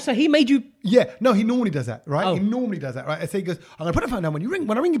ring you back. Oh, so he made you. Yeah, no, he normally does that, right? Oh. He normally does that, right? So he goes, I'm going to put the phone down.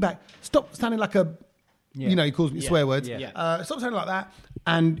 When I ring you back, stop sounding like a, he calls me swear words. Yeah. Stop sounding like that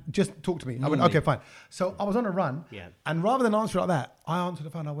and just talk to me. I went, okay, fine. So I was on a run. Yeah. And rather than answer like that, I answered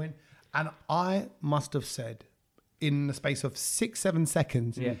the phone. I went, and I must have said in the space of 6-7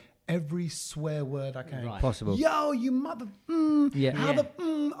 seconds, every swear word I can. Right. Possible. Yo, you mother, Yeah. how Yeah.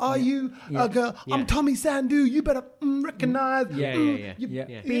 the are you? Yeah. I'm Tommy Sandu. You better recognize. Yeah. You-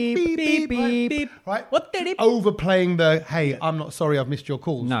 Yeah. Beep, beep, beep. Right? What did it? Overplaying the, hey, I'm not sorry I've missed your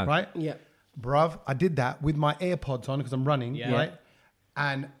calls. No. Right? Yeah. Bruv, I did that with my AirPods on because I'm running, Yeah. right?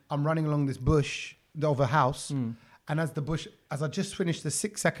 And I'm running along this bush of a house. And as I just finished the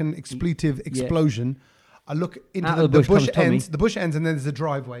 6-second expletive explosion, I look into Out the of the bush bush comes Tommy. ends. The bush ends, and then there's a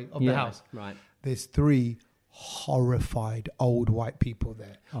driveway of the Yeah. house. Right. There's 3 horrified old white people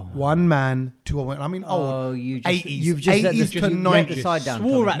there. One man, 2 women. I mean, old. you've 80s, just let 80s the, to you let 90s. the side down.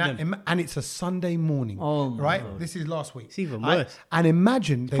 Swore Tommy. at them. And it's a Sunday morning. Oh, my right? God. This is last week. It's even Right? worse. And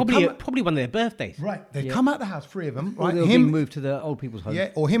imagine they Probably one of their birthdays. right. They come out the house, 3 of them. Or Right? they'll be moved to the old people's home. Yeah,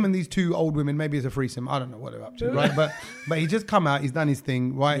 or him and these 2 old women, maybe as a threesome. I don't know what they're up to, right? But he just come out, he's done his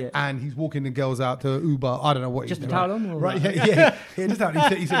thing, right? Yeah. And he's walking the girls out to Uber. I don't know what Just he's a doing. towel on, or right? what? Yeah. Just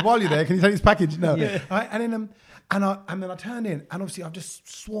out. He said, while you're there, can you take his package? No. Right? And then and then I turned in, and obviously I've just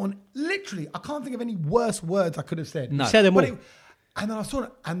sworn. Literally, I can't think of any worse words I could have said. No. You said them But all. and then I saw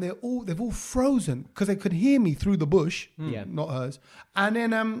it, and they've all frozen because they could hear me through the bush, Yeah. not hers. And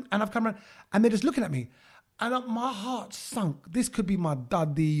then and I've come around, and they're just looking at me, and my heart sunk. This could be my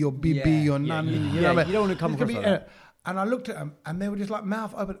daddy or bibi Yeah. or nanny. Yeah. You know what I mean? You don't want to come This could across be- like that. And I looked at them, and they were just like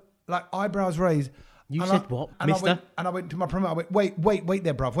mouth open, like eyebrows raised. You And said what, and mister? I went to my promoter. I went, wait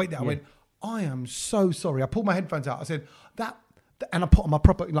there, bruv, wait there. I went, I am so sorry. I pulled my headphones out. I said that, and I put on my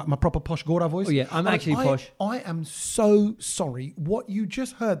proper posh Gora voice. Oh, yeah, I'm I went, actually posh. I am so sorry. What you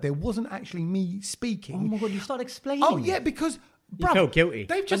just heard there wasn't actually me Oh speaking. my God, you start explaining. Oh yeah, because You bruv, felt guilty.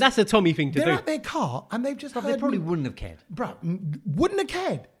 They've But just, that's a Tommy thing to they're do. at their car and they've just But heard they probably me- wouldn't have cared. Bruh, wouldn't have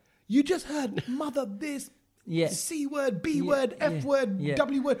cared. You just heard mother this. Yeah. C word, B Yeah, word, F yeah, word, yeah.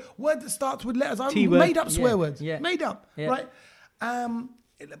 W word, word that starts with letters. I T word. made up swear Yeah, words. yeah, Made up, yeah. right?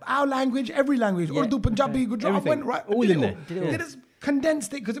 Our language, every language, Yeah, Urdu, Punjabi, Gujarati, I everything. went right. All did in it there. Did it all. They just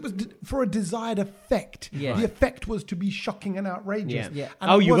condensed it because it was for a desired effect. Yeah. The effect was to be shocking and outrageous. Yeah. Yeah.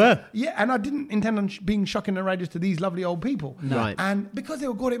 And Oh, I you wasn't- were? Yeah, and I didn't intend on being shocking and outrageous to these lovely old people. No. Right. And because they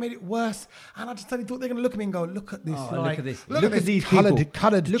were good, it made it worse. And I just suddenly thought they're going to look at me and go, look at this. Oh, like, look at this. Look Look at at these coloured people.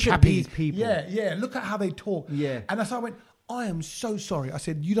 coloured Look at chappy. these people. Yeah, yeah. Look at how they talk. Yeah. And so I went, I am so sorry. I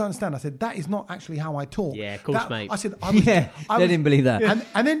said, you don't understand. I said, that is not actually how I talk. Yeah, of course, mate. I said, I They didn't believe that.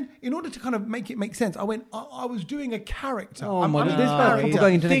 And then, in order to kind of make it make sense, I went, I was doing a character. Oh I'm my in God. This a guy's character.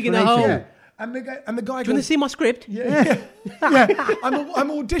 going into an Digging a explanation. hole. Yeah. And the guy Do you want to goes, see my script? yeah. I'm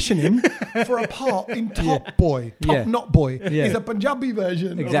auditioning for a part in Top Boy. Yeah. Not Boy. Yeah. It's a Punjabi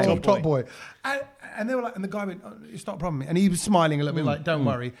version Exactly. of Top Boy. And they were like, and the guy went, it's not a problem. And he was smiling a little bit like, don't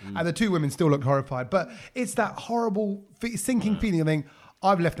worry. And the two women still looked horrified. But it's that horrible sinking feeling of thinking,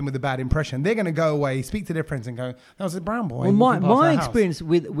 I've left them with a bad impression. They're going to go away, speak to their friends, and go, "That was a brown boy." Well, walking past my our house." experience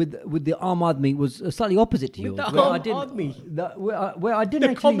with the Aam Aadmi was slightly opposite to yours. the where I Aam didn't- Aadmi? where I didn't The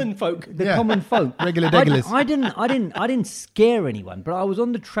actually, common folk. the Yeah. common folk, Regular I degulas. I didn't scare anyone, but I was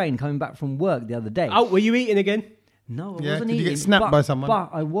on the train coming back from work the other day. Oh, were you eating again? No, I Yeah, wasn't did you eating. get snapped but, by someone?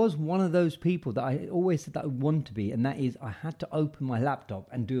 But I was one of those people that I always said that I want to be, and that is I had to open my laptop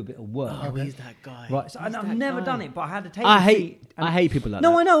and do a bit of work. Oh, he's that guy. Right, so and He's I've that never guy. done it, but I had to take. I a hate- seat and- I hate people like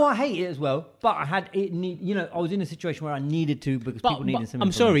no, that. I know I hate it as well, but I had it. I was in a situation where I needed to because people needed some.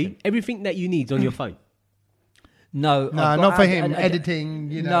 I'm sorry, information. everything that you need's on your phone. No, No, I've got- not for I- him. I-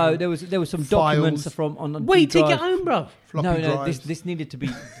 Editing, you know. No, there was some documents files. from on. Wait till you drive. get home, bro. Floppy No, drives. this needed to be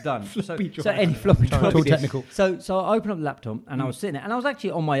done. so drives. any floppy Sorry, drive. too technical. So I opened up the laptop and I was sitting there, and I was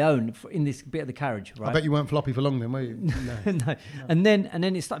actually on my own in this bit of the carriage. Right. I bet you weren't floppy for long then, were you? No. No. And then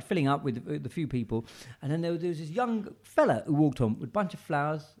it started filling up with a few people, and then there was this young fella who walked on with a bunch of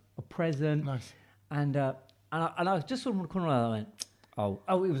flowers, a present, Nice. and I was just sort of on the corner. And I went,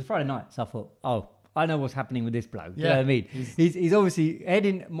 oh, it was a Friday night, so I thought, I know what's happening with this bloke. You know Yeah. what I mean? He's obviously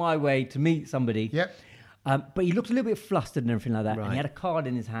heading my way to meet somebody. Yep. But he looked a little bit flustered and everything like that, and Right. he had a card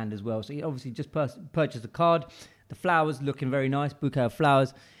in his hand as well. So he obviously just purchased a card. The flowers looking very nice, bouquet of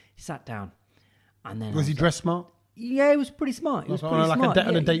flowers. He sat down, and then Was he dressed smart? Yeah, he was pretty smart. He was Like pretty on a smart.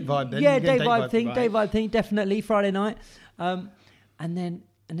 on a date vibe then? Yeah, You get date vibe thing, right. definitely Friday night. And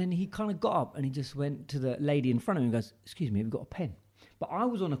then he kind of got up and he just went to the lady in front of him and goes, "Excuse me, have you got a pen?" But I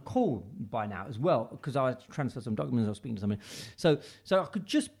was on a call by now as well because I had to transfer some documents. I was speaking to somebody, so I could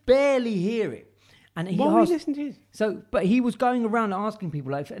just barely hear it. And he Why were you asked, listening to this? so, but he was going around asking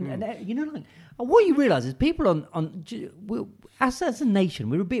people, like, and you know, like, what you realise is people as a nation,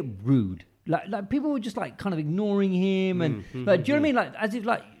 we're a bit rude. Like people were just like kind of ignoring him, and like, do you know what I mean? Like as if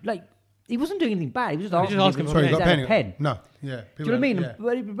like he wasn't doing anything bad. He was just asking for people Sorry, if you he got had a a pen? pen. No. Yeah. Do you know what I mean?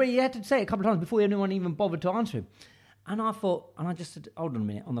 Yeah. But he had to say it a couple of times before anyone even bothered to answer him. And I thought, and I just said, hold on a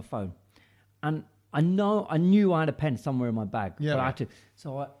minute on the phone. And I knew I had a pen somewhere in my bag. Yeah. But I had to,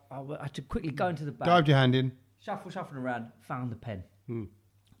 so I had to quickly go into the bag, Dived your hand in. shuffling around, found the pen.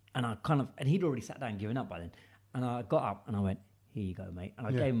 And I and he'd already sat down, given up by then. And I got up and I went, here you go, mate. And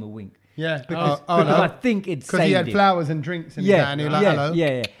I gave him a wink. Yeah. Because no. I think it Because he had saved him. flowers and drinks in his hand. He was like, hello.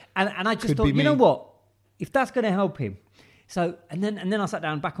 Yeah. And I just Could thought, be you know me. what? If that's going to help him. So, and then I sat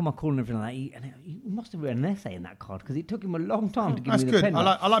down back on my call and everything like that. He must have written an essay in that card because it took him a long time to give That's me the good. pen.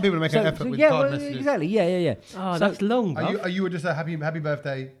 I like people to make an effort with yeah, card well, messages. exactly. Yeah. Oh, So- that's long, Are bro. you just a happy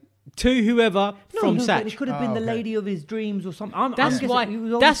birthday? To whoever from no, Sach. It could have been the okay. lady of his dreams or something. That's guessing why. he was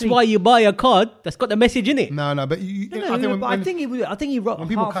That's obviously- why you buy a card that's got the message in it. No, but you. I think he wrote when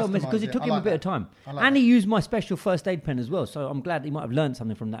people heartfelt message because customise it took it, I him a like bit of that. time, I like and that. he used my special first aid pen as well. So I'm glad he might have learned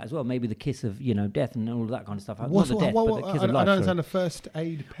something from that as well. Maybe the kiss of death and all of that kind of stuff. Not the death, but the kiss I of don't life. understand sorry. a first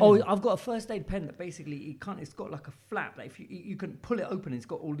aid pen. Oh, I've got a first aid pen that basically it's got like a flap. Like if you can pull it open, it's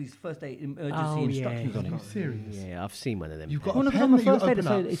got all these first aid emergency instructions on it. serious. Yeah, I've seen one of them. You've got Well, a no, 'cause pen I'm a that you first open aider,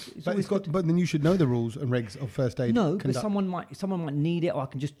 so up, it's but always it's got. good to- But then you should know the rules and regs of first aid. No, because conduct. someone might need it, or I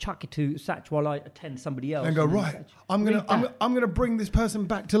can just chuck it to Sach while I attend somebody else. And go then right. Sach, I'm read that. gonna bring this person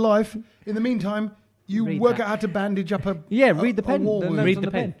back to life. In the meantime, you Read work that. out how to bandage up a read the pen. war The wound. notes Read on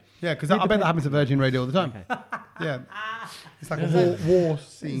the pen. Yeah, because Read I the bet pen. that happens at Virgin Radio all the time. Yeah, it's like a war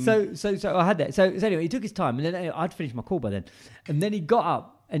scene. So I had that. So anyway, he took his time, and then I'd finished my call by then, and then he got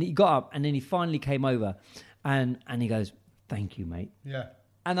up, and then he finally came over, and he goes, "Thank you, mate." Yeah.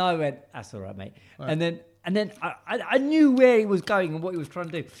 And I went, "That's all right, mate." Right. And then I knew where he was going and what he was trying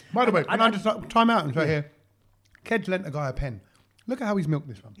to do. By the way, can I just time out and say here? Kedge lent a guy a pen. Look at how he's milked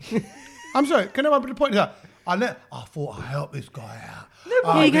this one. I'm sorry. Can I point this out? I thought I helped this guy out.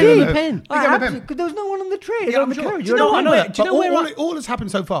 he gave him a pen. He gave him a pen. Because there was no one on the train. Yeah, on I'm the sure. carriage. Do you know what? what? I know. Do you know where all that's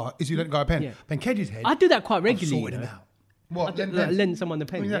happened so far is you let a guy a pen. Yeah. Then Kedge's head. I do that quite I've regularly. sorted You him know? out. What? Lend someone the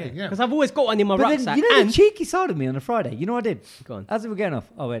pen. Exactly, yeah. Because I've always got one in my But rucksack. then, you know and the cheeky side of me on a Friday? You know what I did? Go on. As we were getting off,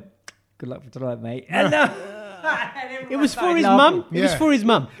 I went, "Good luck for tonight, mate." And It was for his mum. It was Yeah. for his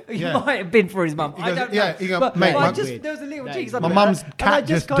mum. It Yeah. might have been for his mum. He I goes, don't yeah, know. he goes, But mate, I my- just, there was a little That cheek. is- something My like mum's that. cat And I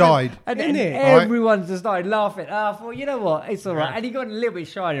just kind of- died. And Isn't it? everyone just started laughing. I thought, you know what? It's all right. And he got a little bit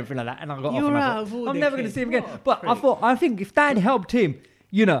shy and everything like that. And I got off. You're And I out thought, of order, I'm never going to kid. see him again. What a But I think if that helped him,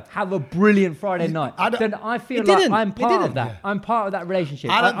 you know, have a brilliant Friday night, I don't- then I feel It like didn't. I'm It part of didn't. that. Yeah. I'm part of that relationship.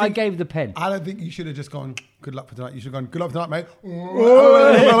 I don't I think- gave the pen. I don't think you should have just gone, good luck for tonight. You should have gone, good luck for tonight, mate.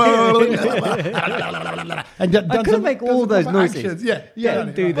 And I couldn't make all those noises. Actions. Yeah.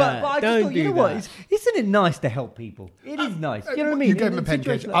 Don't do that. But I just Don't thought, you do know what? that. Isn't it nice to help people? It is nice. You know what I mean? You gave In him a pen,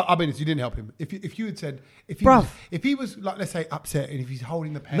 situations Kedge. like- I'll be honest, you didn't help him. If you had said, Bruv. if he was like, let's say, upset, and if he's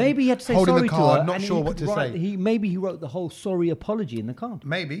holding the pen, Maybe he had to say holding sorry the card, to her. not and sure he what could to write- say. Maybe he wrote the whole sorry apology in the card.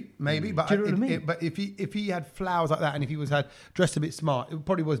 Maybe, but Do you know what I mean? but if he had flowers like that, and if he was had dressed a bit smart, it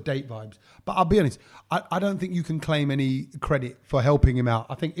probably was date vibes. But I'll be honest, I don't think you can claim any credit for helping him out.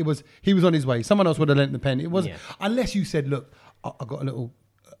 I think he was on his way. Someone else would have lent the pen. It was unless you said, look, I got a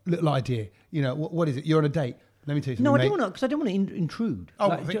little idea. You know, what is it? You're on a date. Let me tell you something. No, I mate. didn't want to, because I didn't want to intrude. Oh,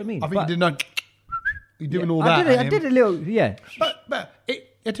 Like, do you know what I mean? I think But- you did not. You're doing all I that. did, at I did him. a little, yeah. But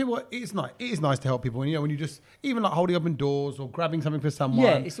I tell you what, it's nice. It is nice to help people. And, you know, when you just even like holding open doors or grabbing something for someone.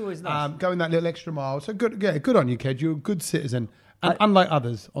 Yeah, it's always nice. Going that little extra mile. So good. Yeah, good on you, Kedge. You're a good citizen, and unlike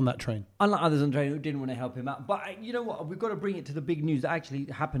others on that train. Unlike others on the train who didn't want to help him out. But you know what? We've got to bring it to the big news that actually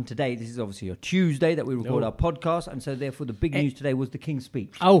happened today. This is obviously a Tuesday that we record our podcast. And so therefore the big news today was the King's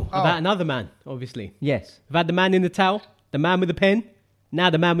speech. Oh, about another man, obviously. Yes. We've had the man in the towel, the man with the pen, now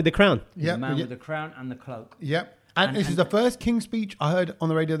the man with the crown. Yeah, The man with the crown and the cloak. Yep. And this is the first King's speech I heard on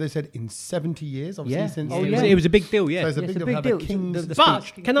the radio. They said in 70 years. Obviously, Yeah. since Oh, It yeah. was, it was a big deal, So yeah. it's a Yeah, big it's a deal to big have deal. a King's. The But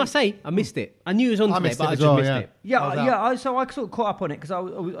speech. can I say, I missed it. I knew it was on I today, missed but it I as just well, missed yeah. it. So I sort of caught up on it because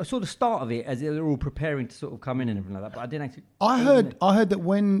I saw the start of it as they were all preparing to sort of come in and everything like that. But I didn't actually. I heard that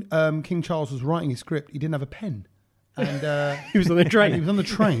when King Charles was writing his script, he didn't have a pen. And He was on the train. he was on the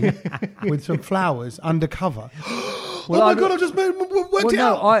train with some flowers undercover. Well, oh my I- God! I just worked Well, it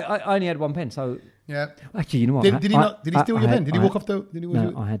no, out. I only had one pen. So Yeah. actually, you know what? Did he not? Did he steal your I pen? Did he I walk off the? Did he?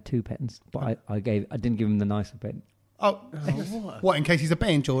 No, I had two pens, but I didn't give him the nicer pen. Oh, what? In case he's a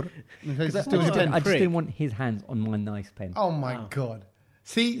pen, Jordan? In case he steals your pen? I just prick. didn't want his hands on my nice pen. Oh my God!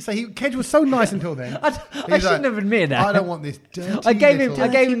 See, so Kedge was so nice until then. I He's shouldn't have admitted that. I don't want this dirty. I gave him little-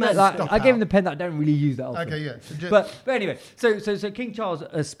 the, Stop I gave him out. the pen that I don't really use that often. Okay, yeah. So just- But anyway, so King Charles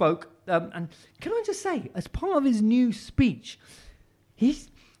spoke, and can I just say, as part of his new speech,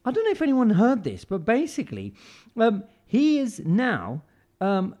 I don't know if anyone heard this, but basically, he is now.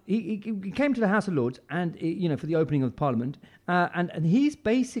 He came to the House of Lords, and for the opening of Parliament, and he's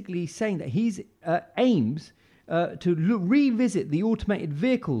basically saying that he's aims to revisit the automated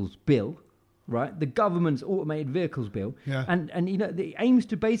vehicles bill, right? The government's automated vehicles bill, Yeah. and the aims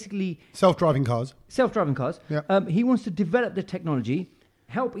to basically self-driving cars. self-driving cars. Yeah. He wants to develop the technology,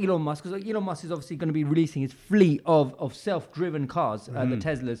 help Elon Musk, because Elon Musk is obviously going to be releasing his fleet of self-driven cars, the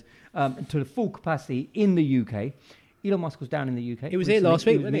Teslas, to the full capacity in the UK. Elon Musk was down in the UK. He was here recently. last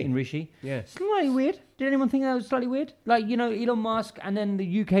week, He was wasn't he? meeting Rishi. Yeah. Slightly weird. Did anyone think that was slightly weird? Like, Elon Musk and then the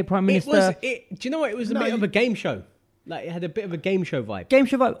UK Prime It Minister. was. Do you know what? It was a No, bit you- of a game show. Like it had a bit of a game show vibe. Game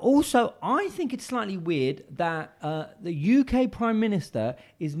show vibe. Also, I think it's slightly weird that the UK Prime Minister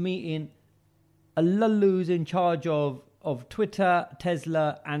is meeting a lullu who's in charge of Twitter,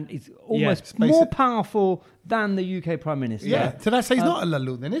 Tesla, and is almost space more it. powerful than the UK Prime Minister. Yeah. So that says he's not a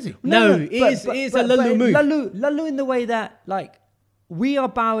lalu then, is he? No, it is a lullu move. Lullu in the way that, like, we are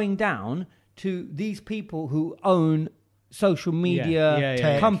bowing down to these people who own social media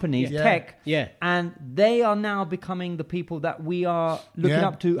yeah. companies, Yeah. tech, Yeah. and they are now becoming the people that we are looking Yeah.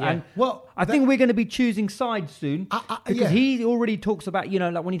 up to. Yeah. And Well, I think we're going to be choosing sides soon because yeah. he already talks about,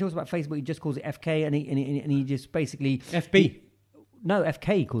 like when he talks about Facebook, he just calls it FK, and he just basically FB. No,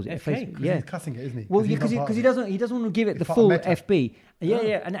 FK he calls it. FK, Facebook. 'Cause Yeah, he's cussing it, isn't he? Well, he's because not part of he it. doesn't want to give it the part of full Meta. FB.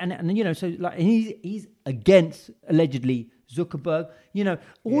 Yeah, and so like he's against allegedly Zuckerberg.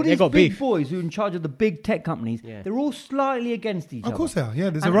 All they these got big beef. boys who are in charge of the big tech companies. Yeah. They're all slightly against each other. Of course they are. Yeah,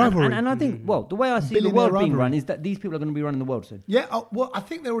 there's a And- rivalry. And I think, well, the way I see the Billionaire world being rivalry. run is that these people are going to be running the world soon. Yeah, well, I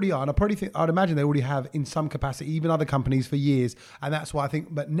think they already are, and I'd imagine they already have in some capacity, even other companies for years, and that's why I think.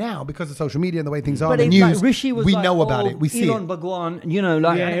 But now, because of social media and the way things are, But in the it's news, like Rishi was we like, know about it, we see Elon it. Bhagwan, Yeah, and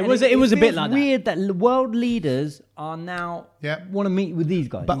it was a bit feels like that. weird that world leaders are now Yeah. want to meet with these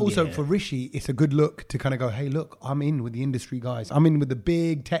guys. But also for Rishi, it's a good look to kind of go, hey, look, I'm in with the industry guys. I'm in with the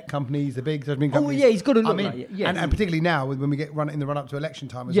big tech companies, the big social media companies. yeah, he's gotta look I'm in. like it, yeah. And particularly now when we get in the run up to election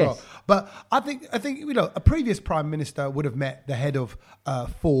time as Yes. well. But I think a previous prime minister would have met the head of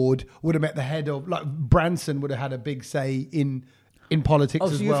Ford, would have met the head of like Branson would have had a big say in in politics Oh,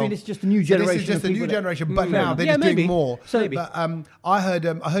 so as you well. think it's just a new So generation this is just of a new people that- generation, but Fair now enough. they're Yeah, just maybe. doing more. So maybe. But I heard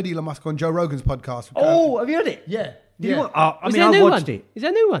Elon Musk on Joe Rogan's podcast. Oh, have you heard it? yeah. Did you Yeah. wa- I Is mean, there a I new watched one? it. Is there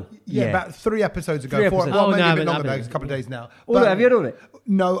a new one? Yeah, Yeah. about 3 episodes ago. 3 Four, episodes. well, Oh, no, maybe I a haven't- bit longer I now. haven't. It's a couple of days now. All But- have you heard all of it?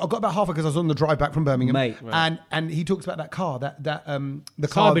 No, I got about half because I was on the drive back from Birmingham, Mate. and he talks about that car, the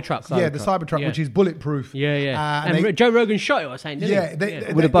Cybertruck. car, the Cybertruck, Yeah. which is bulletproof. Yeah. and they- Joe Rogan shot it or something, didn't yeah,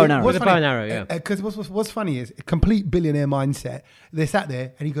 he? With a bow and arrow. With a bow and arrow, yeah. Because what's funny is a complete billionaire mindset. They sat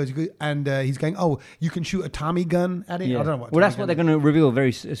there and he's going, "Oh, you can shoot a Tommy gun at it." Yeah. I don't know what. Well, that's Tommy what they're gun going to reveal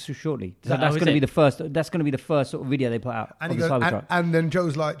very shortly. So that that's how going to is be it? the first. That's going to be the first sort of video they put out And of he the goes, Cybertruck. and then Joe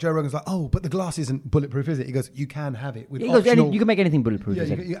Rogan's like, "Oh, but the glass isn't bulletproof, is it?" He goes, "You can have it with He goes, optional." you can make anything bulletproof. Yeah,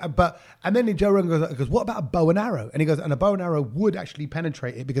 he said. and then Joe Rogan goes, "What about a bow and arrow?" And he goes, "And a bow and arrow would actually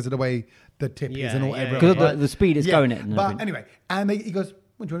penetrate it because of the way the tip is Yeah, and all yeah, everything." Because of right? the speed it's going at. and But everything. anyway, he goes,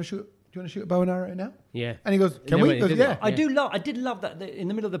 well, "Do you want to shoot? Do you want to shoot a bow and arrow now?" Yeah. And he goes, "Can Yeah, we?" but He he goes, did "Yeah." it. I did love that in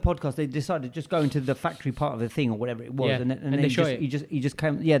the middle of the podcast they decided to just go into the factory part of the thing or whatever it was, Yeah, and and then they shot it. he just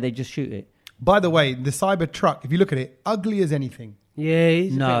came. Yeah, they just shoot it. By the way, the Cybertruck, if you look at it, ugly as anything. Yeah, it's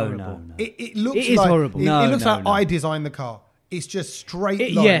a bit No, horrible. no. It looks It is like horrible. It, No, it looks no, like no. I designed the car. It's just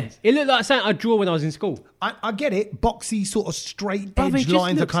straight Yeah, lines. it looked like something I'd draw when I was in school. I get it. Boxy sort of straight Bruv, it edge just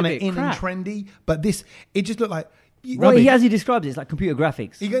lines are looks a kind of bit in crap. and trendy, but it just looked like. Well, as he described it, it's like computer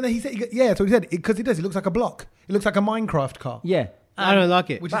graphics. He said, yeah, so he said because it does. It looks like a block. It looks like a Minecraft car. Yeah. I don't like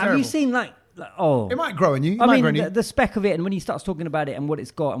it. Which But is have you terrible. seen like oh? It might grow on you. It I might mean, grow on you. the spec of it, and when he starts talking about it and what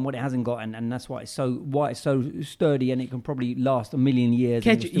it's got and what it hasn't got, and that's why it's so sturdy and it can probably last a million years.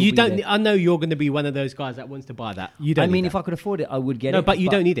 and Kedge, it'll still you be don't. there. I know you're going to be one of those guys that wants to buy that. You don't. I mean, need if that. I could afford it, I would get it. No, but you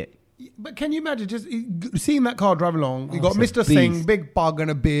don't need it. But can you imagine just seeing that car drive along? You got it's a Mr. Singh, beast. big pug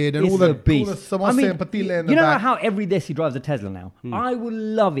and a beard, and It's all the a beast. samosa and patilla in the you know back. how every Desi drives a Tesla now? I would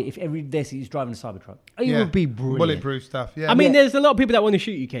love it if every Desi is driving a Cybertruck. It Yeah. would be brilliant. Bulletproof stuff. Yeah. I mean, Yeah. there's a lot of people that want to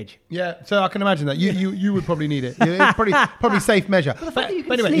shoot you, Kedge. Yeah, so I can imagine that you would probably need it. Yeah, it's probably safe measure. the fact that you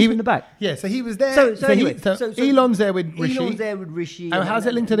can sleep in the back. Yeah, so he was there. So anyway, so Elon's there with Rishi. Elon's there with Rishi. And how's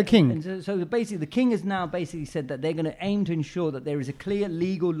it linked to the king? And so basically, the king has now basically said that they're going to aim to ensure that there is a clear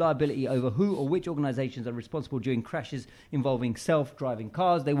legal liability over who or which organisations are responsible during crashes involving self-driving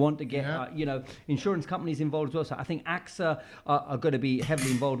cars. They want to get insurance companies involved as well. So I think AXA are going to be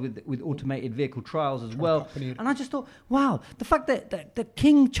heavily involved with automated vehicle trials as well. company. And I just thought, wow, the fact that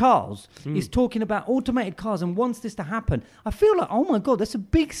King Charles is talking about automated cars and wants this to happen, I feel like, oh my God, that's a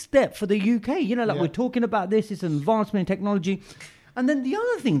big step for the UK. You know, like Yeah. we're talking about this, it's an advancement in technology. And then the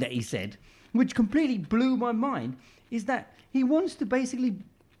other thing that he said, which completely blew my mind, is that he wants to basically,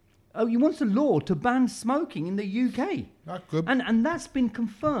 he wants a law to ban smoking in the UK. That's good. And that's been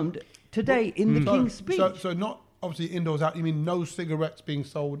confirmed today in the King's speech. So not obviously indoors out. You mean no cigarettes being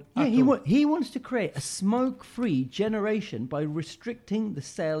sold? Yeah, at all? he wants to create a smoke-free generation by restricting the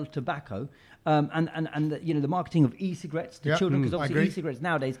sale of tobacco and the marketing of e-cigarettes to Yeah, children, because I obviously agree. e-cigarettes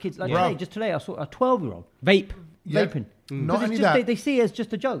nowadays, kids like Yeah. today I saw a 12-year-old Vape. Yeah. vaping. Not 'Cause only it's just, that- they see it as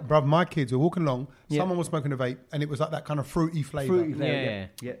just a joke. Bruv, my kids were walking along. Yeah. Someone was smoking a vape, and it was like that kind of fruity flavour. Fruity flavour, Yeah.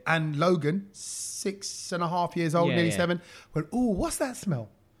 yeah. And Logan, 6.5 years old, Yeah, nearly yeah. 7, went, "Oh, what's that smell?"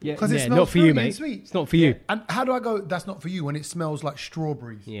 Yeah. Because it Yeah, smells not for you, fruity mate. and sweet. It's not for you. And how do I go? That's not for you when it smells like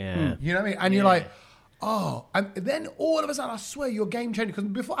strawberries. Yeah. You know what I mean? And you're like, oh, and then all of a sudden, I swear, you're game changer. Because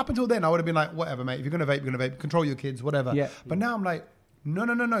before, up until then, I would have been like, whatever, mate. If you're gonna vape, you're gonna vape. Control your kids, whatever. Yeah. But now I'm like,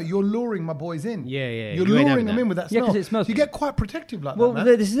 no. You're luring my boys in. Yeah, yeah. You're You ain't luring having them that. in with that Yeah, smell. 'cause it smells So you good. get quite protective like Well, that,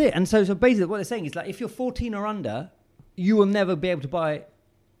 man. this is it. And so basically what they're saying is like, if you're 14 or under, you will never be able to buy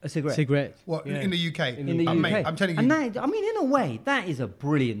a cigarette. Cigarettes. What Yeah. in the UK? In the UK. Mate, I'm telling you. And that, I mean, in a way, that is a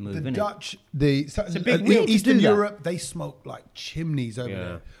brilliant move, The isn't Dutch, a big We need to Eastern do that. Europe, they smoke like chimneys over Yeah.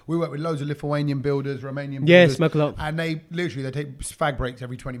 there. We work with loads of Lithuanian builders, Romanian Yeah, builders. smoke a lot. And they take fag breaks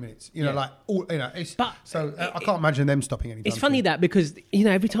every 20 minutes. You know, Yeah. like, all, you know, it's, But so I can't imagine them stopping anytime It's funny soon. that because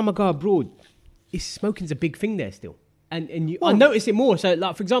every time I go abroad, smoking's a big thing there still, and I notice it more. So,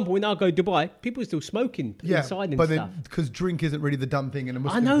 like for example, when I go to Dubai, people are still smoking inside and but stuff. because drink isn't really the done thing in a I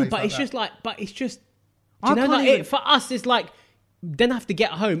Muslim know, place but like it's that. just like, Do I you know, can't like even- for us, it's like. Then I have to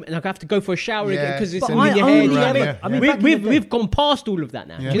get home and I have to go for a shower again Yeah. because it's But in I your only head. ever- I mean, back in the day- we've gone past all of that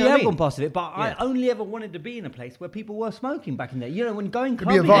now. Yeah. Do you We know what I have mean? gone past it, but Yeah. I only ever wanted to be in a place where people were smoking back in there. You know, when going It'd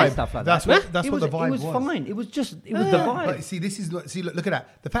be a clubbing and vibe. stuff like That's that. what- that's It what was, the vibe It was was. fine. It was the vibe. But see, look at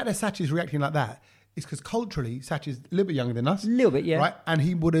that. The fact that Sach is reacting like that is because culturally, Sach is a little bit younger than us. A little bit, yeah. Right? And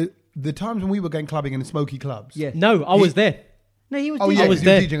he would have, the times when we were going clubbing in smoky clubs. Yeah. No, I was there. No, he was. Oh, DJing. yeah, I was because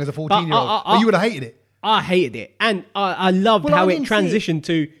you were there. DJing as a But 14-year-old. But you would have hated it. I hated it, and I loved Well, I how it didn't see it. transitioned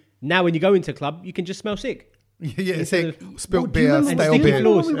to now when you go into a club, you can just smell sick. Yeah, it's Instead like spilled Do you beer, remember- stale do you beer.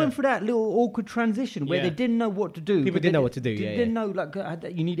 remember when we went through that little awkward transition where Yeah. they didn't know what to do? People but didn't they know what to do, yeah, Didn't know like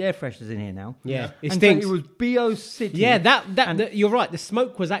you need air fresheners in here now. Yeah. It and stinks. So it was BO City. Yeah, And- you're right. The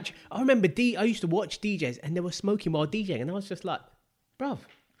smoke was actually. I remember I used to watch DJs and they were smoking while DJing, and I was just like, bruv.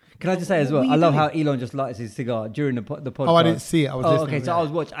 Can I just say as What well? were I you love doing? how Elon just lights his cigar during the podcast. Oh, I didn't see it. I was listening. Okay, so Yeah. I was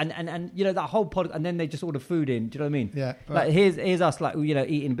watching, and you know that whole pod, and then they just order food in. Do you know what I mean? Yeah. Like here's us like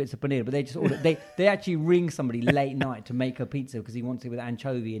eating bits of paneer, but they just order. they actually ring somebody late night to make a pizza because he wants it with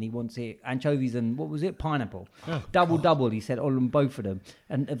anchovy and he wants it anchovies and what was it, pineapple, double. He said on both of them,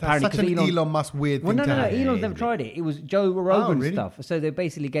 and That's apparently such an 'cause Elon Musk weird Well, thing no, to have. Elon's never tried it. It was Joe Rogan really? stuff. So they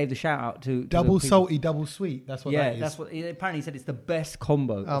basically gave the shout out to Double the people. salty, double sweet. That's what Yeah, that is. that's what. Apparently, he said it's the best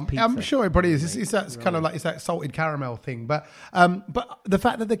combo of pizza. I'm sure it probably is. It's that kind of like it's that salted caramel thing. But the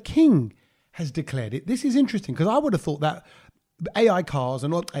fact that the king has declared it, this is interesting because I would have thought that AI cars or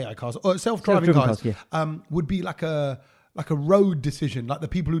self-driving Self-driving cars, cars, would be like a road decision, like the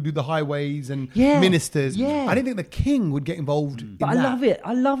people who do the highways and Yeah, ministers. yeah. I didn't think the king would get involved. In But I that. love it.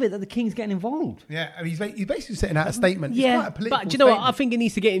 I love it that the king's getting involved. Yeah, I mean, he's basically setting out a statement. It's Yeah, quite a political but do you know what? I statement. think it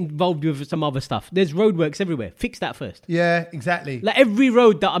needs to get involved with some other stuff. There's roadworks everywhere. Fix that first. Yeah, exactly. Like every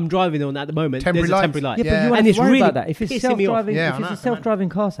road that I'm driving on at the moment, Temporary there's a lights. temporary light. Yeah, Yeah. but you And have it's to worry really about that. If it's pissing me off. self-driving, Yeah, if I know, it's a self-driving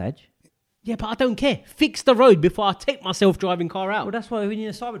car, Saj. Yeah, but I don't care. Fix the road before I take my self-driving car out. Well, that's why when you're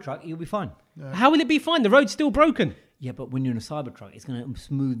in a Cybertruck, you'll be fine. How will it be fine? The road's still broken. Yeah, but when you're in a Cybertruck, it's going to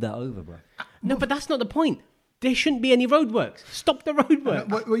smooth that over, bro. No, but that's not the point. There shouldn't be any roadworks. Stop the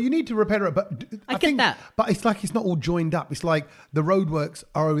roadwork. Well, you need to repair it, but I get think that. But it's like it's not all joined up. It's like the roadworks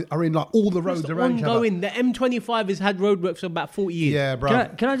are in like all the roads It's around each other. ongoing. The M25 has had roadworks for about 40 years. Yeah, bro.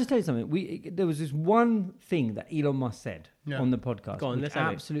 Can I just tell you something? There was this one thing that Elon Musk said on the podcast, Go on, which let's have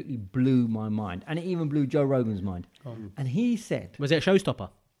it. absolutely blew my mind, and it even blew Joe Rogan's mind. And he said Was it a showstopper?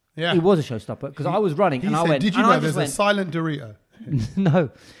 Yeah. it was a showstopper because I was running He and I said, went. "Did you and know I just there's a silent Dorito?" No,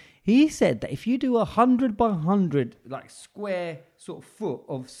 he said that if you do 100 by 100 like square sort of foot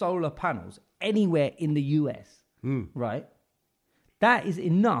of solar panels anywhere in the US, right, that is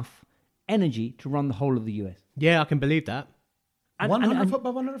enough energy to run the whole of the US. Yeah, I can believe that. 100 foot by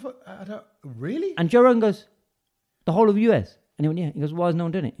 100 foot. Really? And Joe Rogan goes, the whole of the US, and he went, yeah. He goes, why is no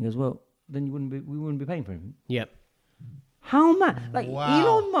one doing it? He goes, well, then we wouldn't be paying for him. Yep. How mad? Like Wow.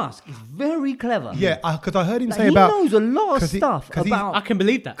 Elon Musk is very clever. Yeah, because I heard him Like, say he about knows a lot of 'cause he- stuff 'cause he- about. I can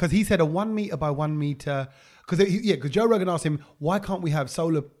believe that. because he said a 1 meter by 1 meter. Because Joe Rogan asked him, why can't we have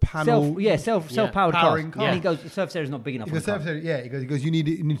solar panel? self-powered powering cars. And he cars. goes, the surface area is not big enough. He goes, for a car. he goes, you need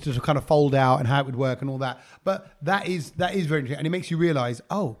to kind of fold out and how it would work and all that. But that is very interesting, and it makes you realize,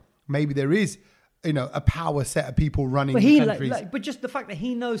 maybe there is, a power set of people running But he countries. but just the fact that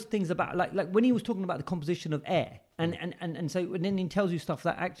he knows things about like when he was talking about the composition of air and so and then he tells you stuff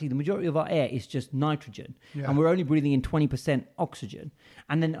that actually the majority of our air is just nitrogen and we're only breathing in 20% oxygen,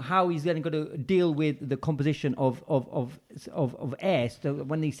 and then how he's then going to deal with the composition of air. So that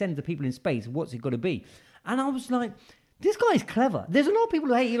when he sends the people in space, what's it got to be? And I was like, this guy's clever. There's a lot of people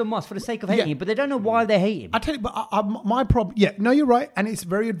who hate Elon Musk for the sake of hating him, but they don't know why they hate him. I tell you, but my problem. Yeah, no, you're right, and it's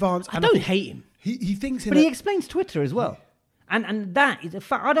very advanced. I and don't think hate him. He thinks, But he explains Twitter as well. And that is a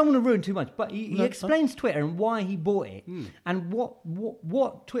fact. I don't want to ruin too much, but he explains Twitter and why he bought it and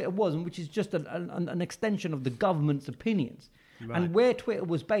what Twitter was, and which is just an extension of the government's opinions and where Twitter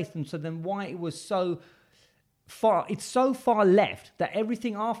was based, and so then why it was so far. It's so far left that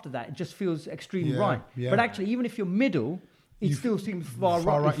everything after that just feels extreme right. yeah. But actually, even if you're middle, it still seems far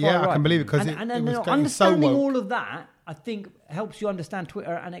right. Yeah, I can believe it because and it was going so understanding woke. all of that, I think, helps you understand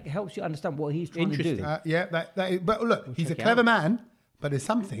Twitter and it helps you understand what he's trying to do. Interesting. But look, he's a check it clever out. man, but there's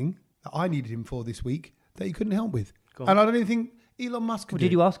something that I needed him for this week that he couldn't help with. And I don't even think Elon Musk could do.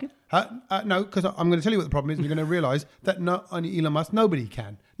 Did you ask him? No, because I'm going to tell you what the problem is, and you're going to realise that not only Elon Musk, nobody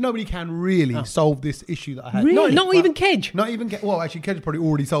can really solve this issue that I had. Really? Not even Kedge. Not even well, actually, Kedge probably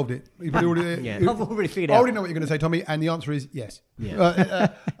already solved it. He probably already, Yeah. I've already figured it I out. already know what you're going to say, Tommy, and the answer is yes. Yeah.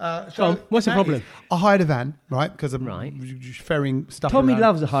 So on, what's the that problem? is, I hired a van, right? Because I'm Right. just ferrying stuff. Tommy around.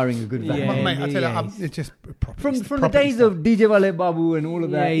 loves hiring a good van. Yeah. Mate, I tell yeah, you, it's just From it's the property days stuff. of DJ Wale Babu and all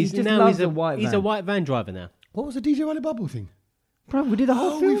of that, he just loves a white van. He's a white van driver now. What was the DJ Wale Bubble thing? Bro, we did a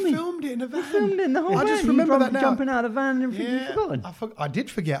whole filming. we filmed it in a van. We filmed it in the whole I van. just You remember that now. Jumping out of the van and everything. You've forgotten. I did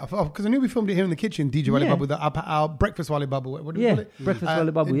forget because I knew we filmed it here in the kitchen. DJ Wale Yeah. Bubble, our breakfast Wale Bubble. What do we Yeah, call it? breakfast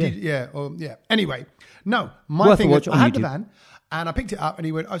Wale Bubble, yeah. Yeah. Anyway, no, my Worth a thing watch is, on I had the YouTube. van and I picked it up and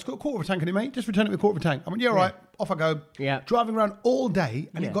he went, "Oh, it's got a quarter of a tank in it, mate. Just return it with a quarter of a tank." I went, "Yeah, all right." Off I go. Yeah. Driving around all day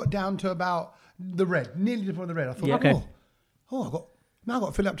and Yeah. it got down to about the red, nearly the point of the red. I thought, Yeah. Okay. I got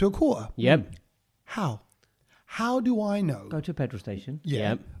to fill it up to a quarter. Yep. How do I know? Go to a petrol station.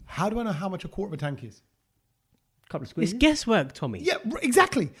 Yeah. Yep. How do I know how much a quarter of a tank is? couple of It's squeezes. guesswork, Tommy. Yeah,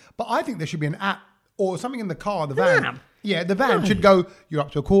 exactly. But I think there should be an app or something in the car, the An van. app? Yeah, the van should go, you're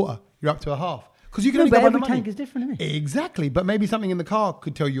up to a quarter, you're up to a half. Because you can No, only but go by every the money. tank is different, isn't it? Exactly. But maybe something in the car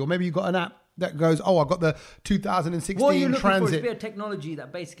could tell you, or maybe you've got an app that goes, oh, I've got the 2016 What you're looking for is a Transit. bit of technology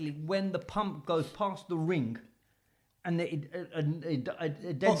that basically, when the pump goes past the ring, and it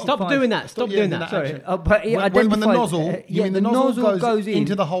identifies... Stop doing that. Stop yeah, doing doing that. that. Sorry, but it When the identifies- nozzle- you mean the nozzle goes in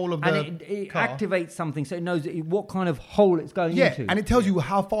into the hole of and the it car? activates something, so it knows what kind of hole it's going Yeah, into. and it tells you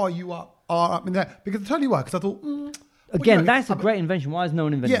how far you are up in there. Because I'll tell you why, because I thought, Again, that's a great invention. Why has no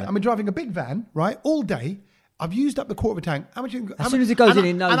one invented yeah, that? I've been driving a big van, right, all day. I've used up the quarter of a tank. How much? As soon as it goes in,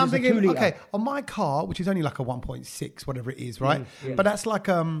 it knows and I'm it's a thinking, 2 litre. okay, on my car, which is only like a 1.6, whatever it is, right? Yeah. But that's like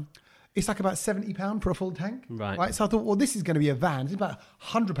it's like about £70 for a full tank, Right. So I thought, well, this is going to be a van. It's about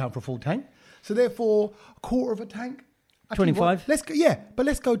 £100 for a full tank. So therefore, a quarter of a tank. I tell you what, 25? Let's go. Yeah, but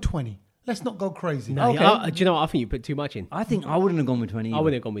let's go 20. Let's not go crazy. No, Okay. do you know what? I think you put too much in. I think I wouldn't have gone with 20. I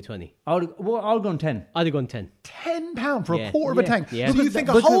wouldn't have gone with 20. I would have gone 10. I'd have gone 10. £10 for a Yeah. quarter of a Yeah. tank. Yeah. So you think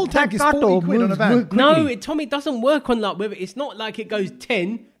a Because whole that tank is car 40 quid on a moves van? quickly. No, Tommy, it doesn't work on like whether it's not like it goes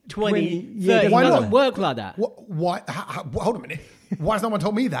 10, 20, 30. Yeah, It why doesn't not? work like that. Why? Hold a minute. Why has no one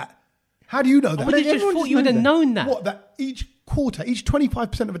told me that? How do you know that? I would have just everyone thought just you would have knows known that. What, that each quarter, each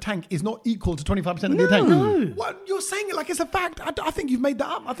 25% of a tank is not equal to 25% of the tank? No. What? You're saying it like it's a fact. I think you've made that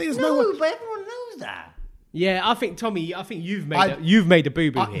up. I think there's No, no one. but everyone knows that. Yeah, I think, Tommy, you've made a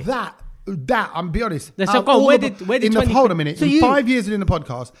boo-boo here. That, I'm be honest. Let's out go on, all where of did 20 hold a minute. So in you- 5 years in the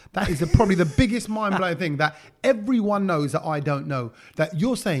podcast, that is probably the biggest mind-blowing thing that everyone knows that I don't know. That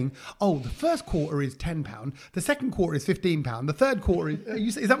you're saying, oh, the first quarter is £10, the second quarter is £15, the third quarter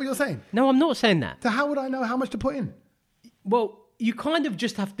is that what you're saying? No, I'm not saying that. So how would I know how much to put in? Well, you kind of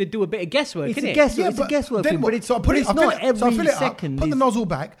just have to do a bit of guesswork, It's innit? a guesswork. It's a guesswork then thing, what? but it's, So I but put it, it's I fill not it, every so I fill it second. up, put the is- nozzle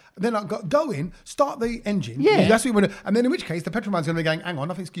back, then I go in, start the engine. Yeah. That's what you want to, and then in which case the petrol man's going to be going, hang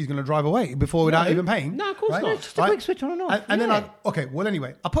on, I think he's going to drive away before without even paying. No, of course not. Just a quick switch on and off. And then Yeah.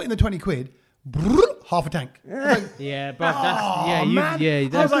 anyway, I put in the 20 quid, half a tank. Yeah, bro, that's, man. I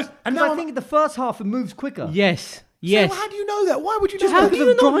was that's, like, and Because now I think the first half it moves quicker. yes. So how do you know that? Why would you Just know how that? can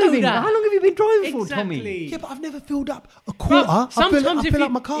you not know driving. that? How long have you been driving for, Exactly. Tommy? Yeah, but I've never filled up a Bro, quarter. I sometimes fill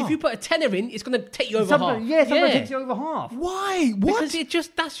up my car. if you put a tenner in, it's going to take you over Sometimes, half. sometimes it takes you over half. Why? What? Because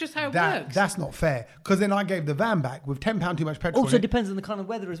that's just how it works. That's not fair. Because then I gave the van back with £10 too much petrol. Also in it. depends on the kind of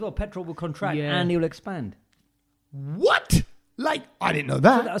weather as well. Petrol will contract Yeah. and it will expand. What? Like, I didn't know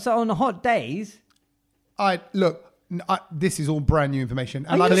that. So on the hot days, This is all brand new information.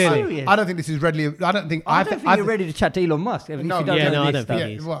 Are you serious? I don't think this is readily. I don't think. I don't think you're ready to chat to Elon Musk. If No, you don't yeah, know no, I this don't stuff.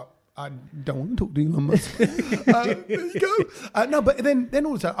 think Yeah, well, I don't want to talk to Elon Musk. There you go. No, but then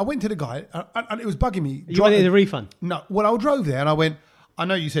all of a sudden, I went to the guy, and it was bugging me. You wanted a refund? No. Well, I drove there, and I went. I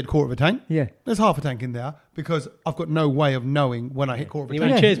know you said quarter of a tank. Yeah. There's half a tank in there because I've got no way of knowing when I hit quarter of a You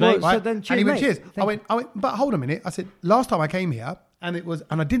tank. went, cheers, mate. Well, so then and cheers, he went, mate. cheers. Thank I went, but hold a minute. I said, last time I came here, and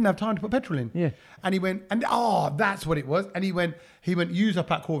I didn't have time to put petrol in. Yeah. And he went, that's what it was. And he went, use up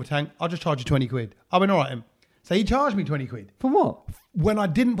that quarter of a tank. I'll just charge you 20 quid. I went, all right, then. So he charged me 20 quid. For what? When I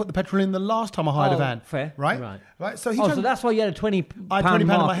didn't put the petrol in the last time I hired a van. fair. Right? So he Oh, charged so that's why you had a £20 I had £20 in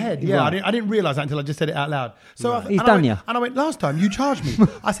my mark. head. Yeah, Right. I didn't realise that until I just said it out loud. So He's and done went, ya. And I went, last time you charged me.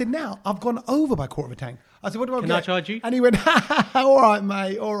 I said, now I've gone over by quarter of a tank. I said, what do I Can get? I charge you? And he went, all right,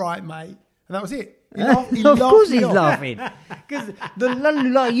 mate. And that was it. He laughed Of course me he's off. laughing. Because the lolly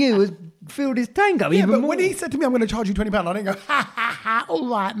like you has filled his tank up Yeah, even but more. when he said to me, I'm going to charge you £20, I didn't go, all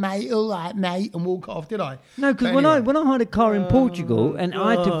right, mate, and walk off, did I? No, because But anyway. when I hired a car in Portugal and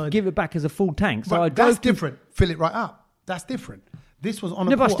I had to give it back as a full tank, so But I drove that's to- different. Fill it right up. That's different. This was on a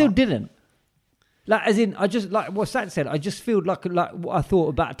No, but I quarter. still didn't. Like, as in, I just like what Sach said. I just feel like what I thought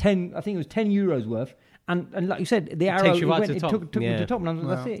about 10. I think it was €10 worth. And like you said, the arrow takes you right went, to the it top. took me to Yeah. the top, and I was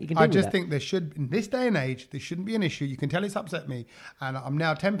like, that's it. You can deal I with just that. think there should, in this day and age, there shouldn't be an issue. You can tell it's upset me, and I'm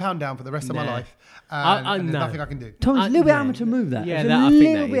now £10 down for the rest of my Nah. life, and there's no. nothing I can do. Tom, it's a little bit yeah. amateur move. That Yeah, it's that- a I think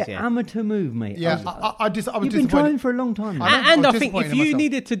little that bit is, yeah. amateur move, mate. Yeah, I was I was you've been disappointed. driving for a long time. I know. And I I was think if disappointed in you myself.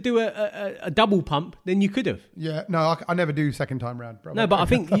 needed to do a double pump, then you could have. Yeah, no, I never do second time round. Bro. No, but I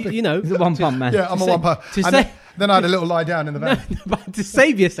think, you know, It's a one pump, man. yeah, I'm a one per. to And say- then I had a little lie down in the van. but to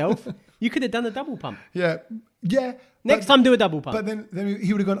save yourself, you could have done a double pump. Yeah. Next time, do a double pump. But then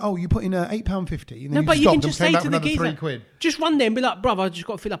he would have gone, oh, you put in £8.50. And No, then but you stopped can and just came say back to for the another geezer, £3. just run there and be like, brother, I just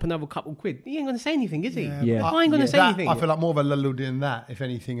got to fill up another couple of quid. He ain't going to say anything, is he? Yeah. I ain't going to say That, anything. I feel like more of a lulu than that, if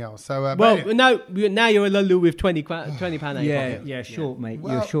anything else. So, well, but anyway. no, now you're a lulu with £20 Yeah, short, mate.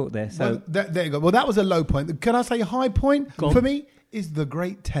 You're short there. So Well, there you go. Well, that was a low point. Can I say a high point Go on. for me? is the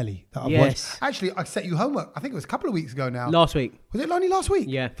great telly that I've Yes. watched. Actually, I set you homework. I think it was a couple of weeks ago now. Last week. Was it only last week?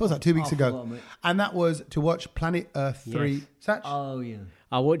 Yeah. Feels like 2 weeks I ago. forgot, mate. And that was to watch Planet Earth 3. Yes. Sach? Oh yeah.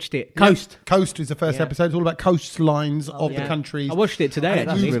 I watched it. Yeah. Coast. Coast is the first Yeah. episode. It's all about coastlines of the Yeah. countries. I watched it today. And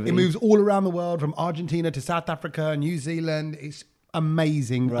That's actually. riveting. it moves all around the world, from Argentina to South Africa, New Zealand. It's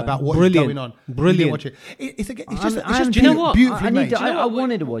amazing about what is Brilliant. going on. You Brilliant. didn't watch it. It's just I'm- do you know what? beautifully I need made. to- Do you know I what-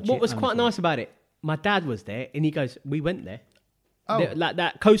 wanted to watch What it, was quite honestly. nice about it? My dad was there, and he goes, "We went there." Oh. Like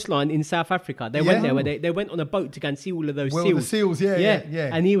that coastline in South Africa. They went there where they went on a boat to go and see all of those Well, seals. the seals, yeah.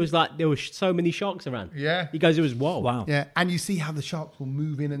 And he was like, there were so many sharks around. Yeah. He goes, it was wild. Wow. Yeah, and you see how the sharks will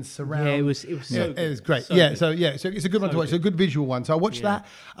move in and surround. Yeah, it was Yeah, so it was great. So yeah, good. so it's a good one to watch. It's a good visual one. So I watched Yeah.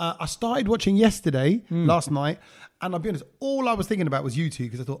 that. I started watching yesterday, last night, and I'll be honest, all I was thinking about was you two,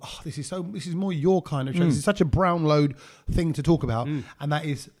 because I thought, this is more your kind of show. This is such a brown load thing to talk about, and that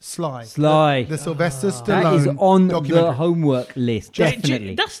is Sly. Sly. the Sylvester Stallone That is on the documentary. homework list,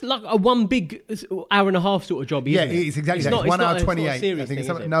 definitely. That's like a one big hour and a half sort of job, isn't Yeah, it? it's exactly It's that. not- It's it's 1 not hour a sort of 28. I serious think it's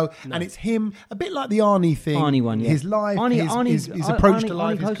thing, something. is it? No, and it's him, a bit like the Arnie thing. Arnie one, yeah. His life, Arnie, his approach to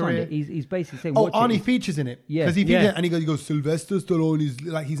life, his co-signed career. it. He's basically saying, Oh, watch Arnie it. features in it. Yeah. Because he Yeah. features, and he goes, Sylvester Stallone is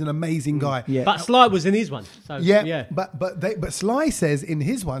like, he's an amazing guy. Yeah. But Sly was in his one. So, Yeah, but Sly says in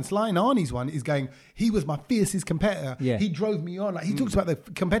his one, Sly and Arnie's one is going, he was my fiercest competitor. Yeah. He drove me on. Like he talks about the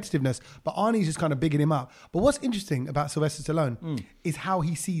competitiveness, but Arnie's just kind of bigging him up. But what's interesting about Sylvester Stallone is how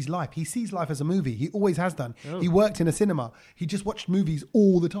he sees life. He sees life as a movie. He always has done. He worked in a cinema. He just watched movies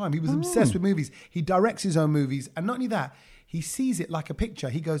all the time. He was obsessed with movies. He directs his own movies. And not only that, he sees it like a picture.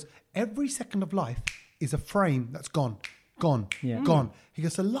 He goes, every second of life is a frame that's gone. Gone. He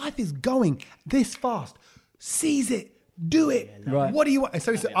goes, so life is going this fast. Seize it. Do it. Right. What do you want?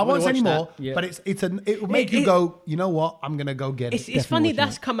 So it's, I wanna won't say watch any more, that. Yeah. but it will make you go, you know what? I'm going to go get it. It's funny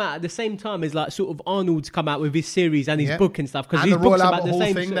that's come out at the same time as like sort of Arnold's come out with his series and his Yeah. book and stuff, because And his the Royal book's about Albert the Hall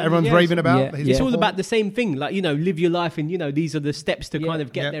same thing that everyone's yeah, raving about. Yeah, His It's all book. about the same thing, like, live your life and these are the steps to kind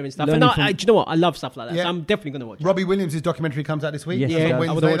of get Yeah. there and stuff. Learning And from- do you know what? I love stuff like that. Yeah. So I'm definitely going to watch it. Robbie Williams' documentary comes out this week. Yes, That's it on does.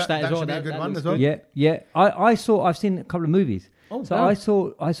 Wednesday. I would watch that as well. should be a That good one looks as well. good. Yeah. I've seen a couple of movies. Oh, so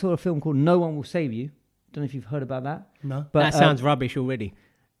wow. I saw a film called No One Will Save You. Don't know if you've heard about that. No. But That sounds rubbish already.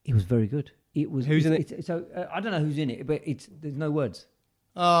 it was very good. It was. Who's in it? So I don't know who's in it, but there's no words.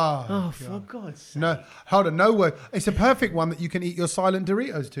 Oh, For God's sake. no. Hold on. No word. It's a perfect one that you can eat your silent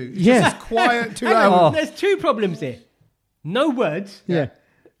Doritos to. It's Yeah. just quiet 2 Hang hours. on, there's two problems here. No words. Yeah.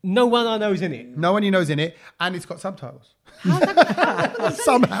 No one I know is in it. No one you know's in it, and it's got subtitles.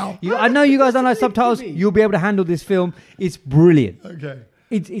 Somehow. I know you guys don't like subtitles. You'll be able to handle this film. It's brilliant. Okay.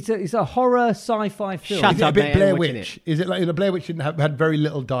 It's a horror sci-fi film. Shut Is it a up, bit mate, I'm Blair watching Witch? Is it like the Blair Witch had very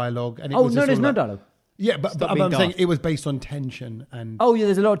little dialogue? And it Oh was no, just there's all no like- dialogue. Yeah, but Stop I'm being saying daft. it was based on tension and. Oh yeah,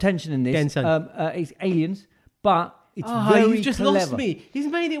 there's a lot of tension in this. Denson. It's aliens, but it's Oh, very you've just clever. lost me. He's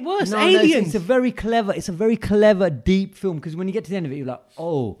made it worse. No, Aliens. it's a very clever, deep film. Because when you get to the end of it, you're like,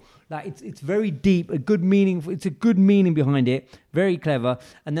 oh, like it's very deep, a good meaning. It's a good meaning behind it. Very clever.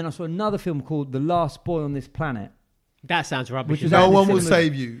 And then I saw another film called The Last Boy on This Planet. That sounds rubbish. Which is No at the one will cinemas.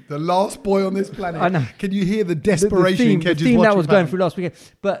 save you. The last boy on this planet. I know. Can you hear the The desperation in theme Kedge's that watching was going pattern? through last weekend.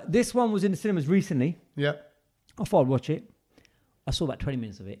 But this one was in the cinemas recently. Yeah. I thought I'd watch it. I saw about 20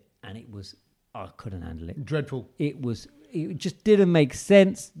 minutes of it, and I couldn't handle it. Dreadful. It just didn't make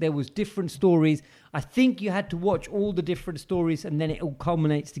sense. There was different stories. I think you had to watch all the different stories, and then it all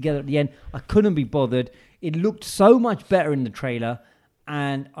culminates together at the end. I couldn't be bothered. It looked so much better in the trailer,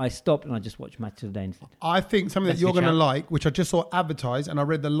 and I stopped and I just watched Match of the Day instead. I think something That's that you're a good going to shout. like, which I just saw advertised and I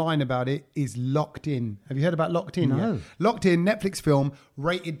read the line about it, is Locked In. Have you heard about Locked In No. yet? Locked In, Netflix film,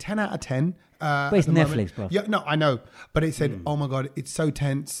 rated 10 out of 10. But it's at the moment. Netflix, bro. Yeah, no, I know. But it said, oh my God, it's so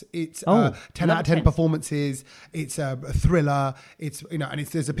tense. It's Oh, 10 I out love of 10 tense. performances. It's a thriller. It's, and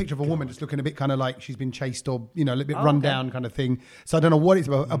there's a picture of a woman just looking a bit kind of like she's been chased or, a little bit run okay. down kind of thing. So I don't know what it's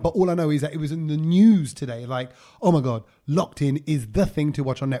about. But all I know is that it was in the news today. Like, oh my God, Locked In is the thing to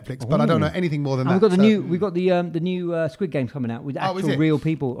watch on Netflix. But I don't know anything more than And that. we've got the new Squid Games coming out with Oh, is actual it? real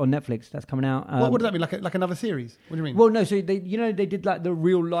people on Netflix. That's coming out. What does that mean? Like another series? What do you mean? Well, no. So they did like the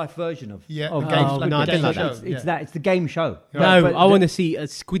real life version of Yeah, of the game- Squid like no, I Games. didn't like that. It's Yeah. that. It's the game show. No, But I want to see a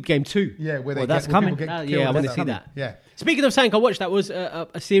Squid Game 2. yeah, where they Well, that's get, where coming. people get Yeah, killed. I want to That's see coming. that. Yeah. Speaking of something I watched, that was a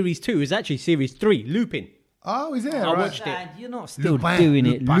series 2. It's actually series 3, Lupin. Oh, is it? I Right. watched it. And you're not still Lupin, doing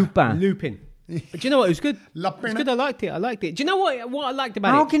it, Lupin. Lupin. Lupin. But do you know what? It was good. It Lupin. was good. I liked it. Do you know what I liked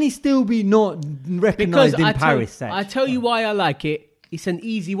about How it? can he still be not Because recognised in Paris? I tell you why I like it. it's an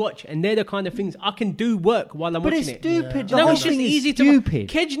easy watch, and they're the kind of things I can do work while I'm But watching it's it. stupid. You The know, whole it's just thing is easy stupid.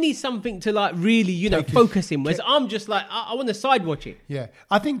 to. Kedge needs something to like really, Take focus him. Whereas I'm just like, I want to side watch it. Yeah,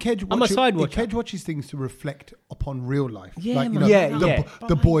 I think Kedge I'm a side watcher. Kedge watches things to reflect upon real life. Yeah, like, man. Yeah,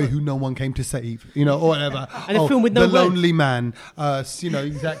 the boy who no one came to save, or whatever. And a film with no the words. lonely man,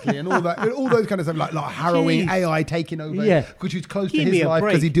 exactly, and all that, all those kind of stuff, like harrowing Jeez. AI taking over, Yeah. which is close Give to me his a life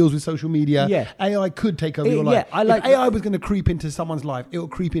because break. he deals with social media. Yeah. AI could take over your Yeah, life. I like- if AI was going to creep into someone's life, it will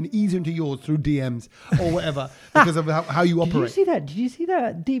creep in easier into yours through DMs or whatever because of how you Did you operate. see that? Did you see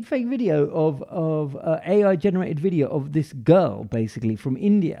that deep fake video of AI generated video of this girl basically from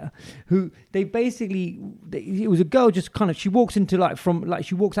India who it was a girl just kind of she walks into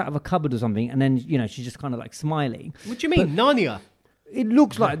she walks out of a cupboard or something and then she's just kind of like smiling. What do you mean, Narnia? It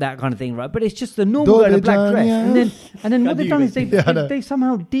looks like that kind of thing, right? But it's just the normal girl in a black dress, and then what they've done is they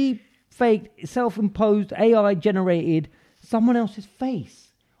somehow deep faked, self-imposed, AI generated someone else's face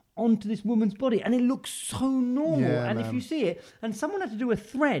onto this woman's body, and it looks so normal. Yeah, and if man. you see it, and someone had to do a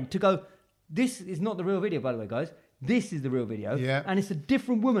thread to go, this is not the real video, by the way, guys. This is the real video, Yeah. and it's a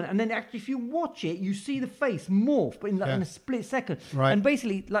different woman. And then actually, if you watch it, you see the face morph, but in a split second. Right. And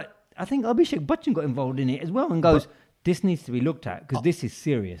basically, I think Abhishek Bachchan got involved in it as well, and goes, "This needs to be looked at because this is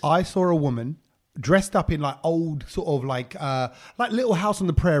serious." I saw a woman dressed up in like old sort of like Little House on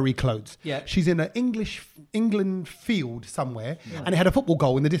the Prairie clothes. Yeah. She's in an England field somewhere, and it had a football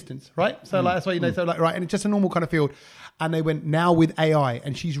goal in the distance, right? So like that's why right, and it's just a normal kind of field. And they went now with AI,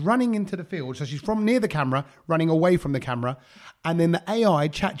 and she's running into the field, so she's from near the camera, running away from the camera, and then the AI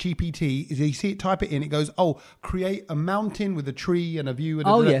ChatGPT is you see it, type it in, it goes, create a mountain with a tree and a view,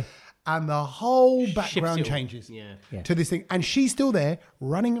 and yeah. and the whole Shifts background it all. changes Yeah. to this thing, and she's still there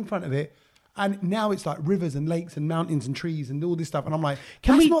running in front of it. And now it's like rivers and lakes and mountains and trees and all this stuff. And I'm like,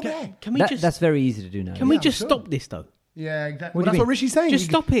 Can that's we not there. Can we just That's very easy to do now. can we Yeah, just sure. stop this though? Yeah, exactly. What Well, do you that's what mean? Rishi's saying. Just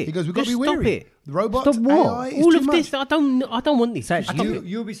stop it. He goes, we've got to be Just stop weary. it. The robots, Stop what? AI is All too of much. this, I don't want this. Sach, Just stop it.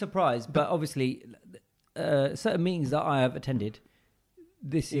 you'll be surprised, but obviously, certain meetings that I have attended,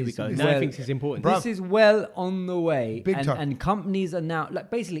 this Here we is go. well, Now he thinks it's important. This is well on the way, Big time. and companies are now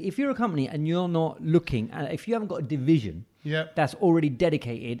basically, if you're a company and you're not looking, if you haven't got a division, Yeah. that's already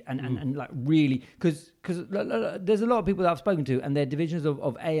dedicated and like really because there's a lot of people that I've spoken to, and their divisions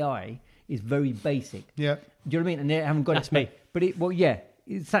of AI is very basic. Yeah. Do you know what I mean? And they haven't got That's it. me. But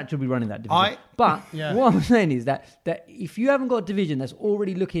Sach will be running that division. What I'm saying is that if you haven't got a division that's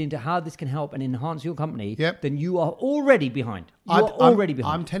already looking into how this can help and enhance your company, then you are already behind. You are already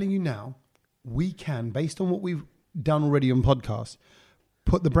behind. I'm telling you now, we can, based on what we've done already on podcasts,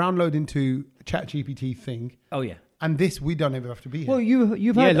 put the brown load into ChatGPT thing. Oh yeah. And this, we don't ever have to be here. Well,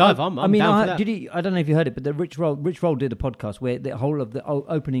 you've heard live. I'm down for that. I don't know if you heard it, but the Rich Roll did a podcast where the whole of the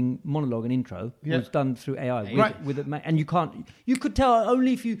opening monologue and intro was done through AI. And you could tell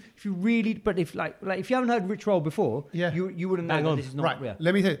only if you really, but if like if you haven't heard Rich Roll before, you wouldn't know that this is not real.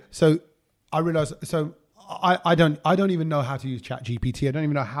 Let me tell you. So I realized. So I don't even know how to use ChatGPT. I don't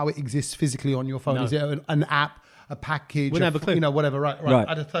even know how it exists physically on your phone. No. Is it an app? A package, Wouldn't have a clue. Whatever,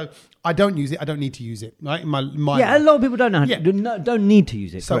 right. So I don't use it. I don't need to use it, right? My a lot of people don't know don't need to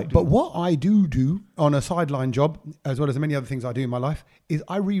use it. So, correct. but what I do on a sideline job, as well as many other things I do in my life, is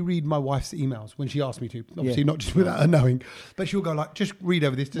I reread my wife's emails when she asks me to. Obviously, not just without her knowing, but she'll go like, "Just read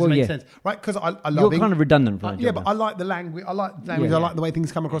over this. Does it make sense?" Right? Because I love. You're kind of redundant for but I like the language. I like the I like the way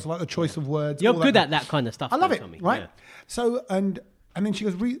things come across. I like the choice of words. You're good at that kind of stuff. I love it. Tommy. Right? Yeah. So and then she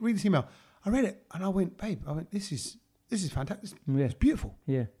goes, read this email. I read it and I went, babe. This is fantastic. It's beautiful.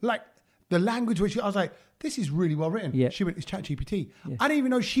 Yeah. Like the language which I was like, this is really well written. Yeah. She went, it's ChatGPT. Yeah. I didn't even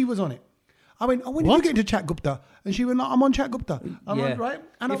know she was on it. I went, when did you get into Chat Gupta? And she went, no, I'm on Chat Gupta. I'm on, right?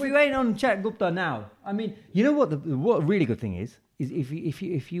 And if you ain't on Chat Gupta now, I mean, you know what a really good thing is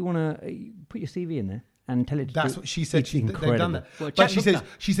if you want to put your CV in there and tell it to that's do, what she said. it's They've done that. Well, but Chat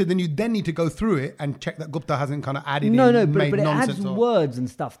she said, then you need to go through it and check that Gupta hasn't kind of added in, but made it nonsense. adds words and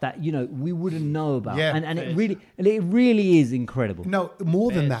stuff that we wouldn't know about. Yeah. And it really is incredible. No,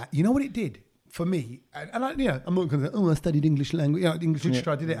 more than that. You know what it did for me? And I, I'm not going to say, I studied English language, English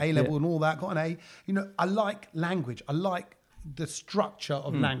literature. I did it A-level and all that, got an A. I like language. I like the structure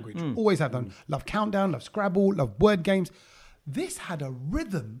of language. Always have done. Love Countdown, love Scrabble, love word games. This had a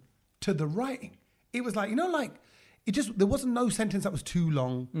rhythm to the writing. It was like, there wasn't no sentence that was too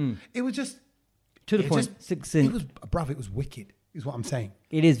long. It was just to the point, succinct. It was wicked, is what I'm saying.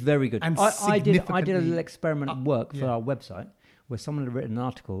 It is very good. And I did a little significantly experiment at work for our website where someone had written an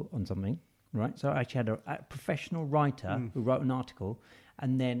article on something, right? So I actually had a professional writer who wrote an article,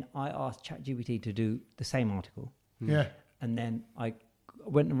 and then I asked ChatGPT to do the same article. Yeah. And then I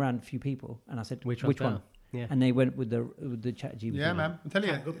went around a few people and I said, which one? Yeah. and they went with the chat GPT. Yeah, man. I'm telling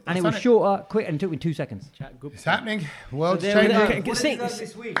you. And it was shorter, quick, and it took me 2 seconds. It's happening. World's there we changing. go. Sing-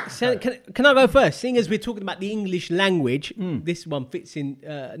 this week? So can I go first? Seeing as we're talking about the English language, this one fits in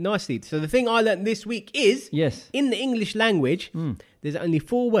nicely. So the thing I learned this week is, Yes. in the English language, there's only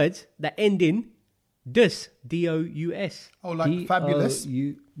 4 words that end in dus, D-O-U-S. Oh, like fabulous.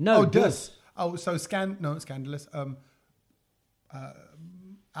 No, does. Oh, so scandalous.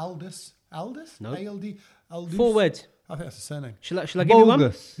 Aldous? No. A-L-D? Aldous? 4 words. I think that's a surname. Shall I give you one?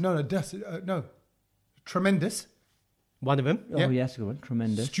 Bogus. No, no. Tremendous. One of them. Oh, Yeah. yes, good one.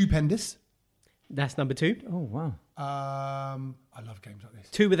 Tremendous. Stupendous. That's number 2. Oh, wow. I love games like this.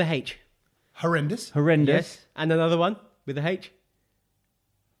 2 with a H. Horrendous. Horrendous. Yes. And another one with a H.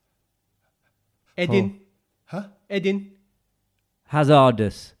 Edin. Huh? Edin.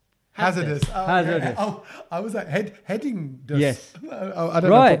 Hazardous. Hazardous. Hazardous. Oh, I was like heading. Yes. I don't know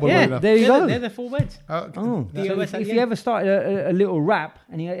Right, football Yeah, well enough. there you go. They're the 4 words. Oh, Yeah. so if you ever start a little rap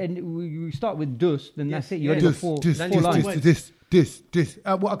and you start with dus, then that's it. You only got four lines. This.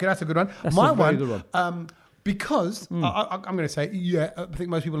 Well, okay, that's a good one. That's My a very one, good because I'm going to say, I think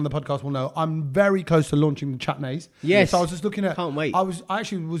most people on the podcast will know, I'm very close to launching the Chatnays. Yes. So I was just looking at. Can't wait. I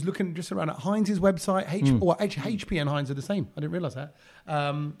actually was looking just around at Heinz's website. HP and Heinz are the same. I didn't realise that.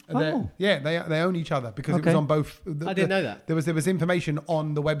 They own each other because it was on both. I didn't know that. There was information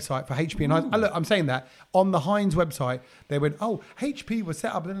on the website for HP and Heinz. Look, I'm saying that on the Heinz website, they went, HP was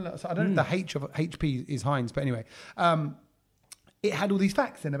set up. So I don't know if the H of HP is Heinz, but anyway, it had all these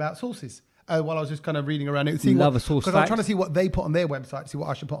facts in about sources. While I was just kind of reading around it, seeing Love a source because I was trying to see what they put on their website, see what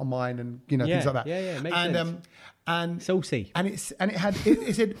I should put on mine, and things like that. Yeah, makes sense. And Saucy. and it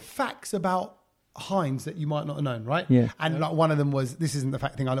said facts about Heinz that you might not have known, right? Yeah. And like one of them was, this isn't the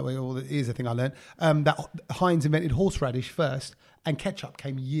fact thing I learned, or it is a thing I learned, that Heinz invented horseradish first, and ketchup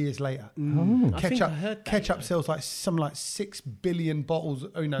came years later. I think I heard that, Ketchup sells like 6 billion bottles,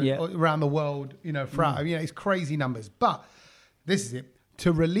 around the world, throughout. It's crazy numbers. But this is it.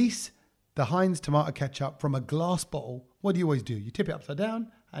 To release the Heinz tomato ketchup from a glass bottle, what do you always do? You tip it upside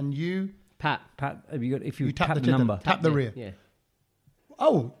down and you Pat. Have you got, if you tap tap the the number. tap the rear. Yeah.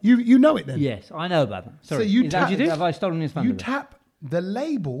 Oh, you know it then? Yes, I know about that. Sorry. So you Is that tap- what you do? Have I stolen his thunder? You tap the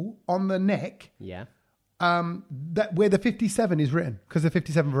label on the neck Yeah. that where the 57 is written, because the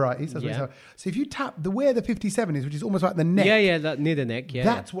 57 varieties. That's what Yeah. it's so if you tap where the 57 is, which is almost like the neck, Yeah, that near the neck. Yeah.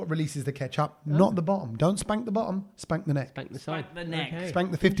 that's what releases the ketchup, not the bottom. Don't spank the bottom, spank the neck. Spank the side. the neck. Okay.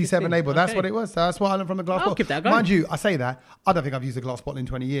 Spank the 57 label. That's Okay. what it was. So that's what I learned from the glass I'll bottle. give that a go. Mind you, I say that. I don't think I've used a glass bottle in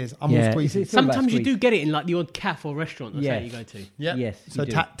 20 years. I'm Yeah, all squeezing. it's all about Sometimes you squeeze. do get it in like the odd cafe or restaurant or something you go to. Yeah. Yes, So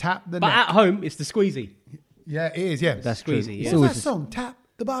you do. tap the But neck. at home, it's the squeezy. Yeah, it is. Yeah. That's true. Squeezy, yeah. It's What was always that song? Tap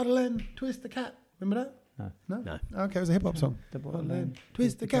the bottle and twist the cap. Remember that? No. Okay, it was a hip hop song. The bottle and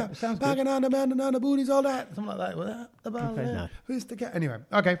twist the cap. Sounds good. Banging on the booties, all that. Something like that. Well, the bottle and No. twist the cap. Anyway,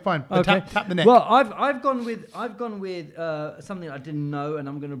 okay, fine. But Okay. tap the neck. Well, I've gone with something I didn't know, and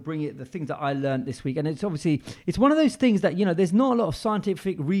I'm going to bring it the things that I learned this week. And it's obviously one of those things that there's not a lot of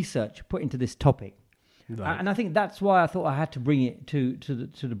scientific research put into this topic, and I think that's why I thought I had to bring it to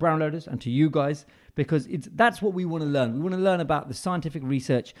the brown loaders and to you guys, because that's what we want to learn. We want to learn about the scientific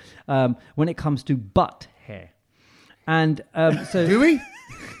research when it comes to butt hair, and so Do we?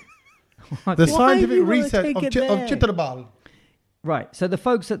 The scientific you wanna research take of it there? Chitterbal. Right. So the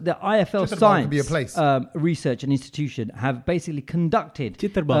folks at the IFL Jitterbug could be a place. Science Research and Institution have basically conducted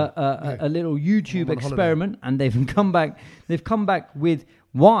Jitterbug. a little YouTube I'm on holiday. experiment, and they've come back. They've come back with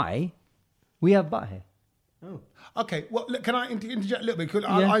why we have butt hair. Okay, well, look, can I interject a little bit? 'Cause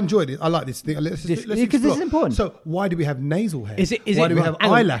Yeah. I enjoyed it. I like this thing. Let's Because this explore. is important. So, why do we have nasal hair? Is why it- do we have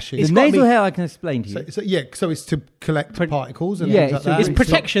hang on. eyelashes? It's The gotta nasal be- hair I can explain to you. So it's to collect particles and Yeah, things like it's to- that. It's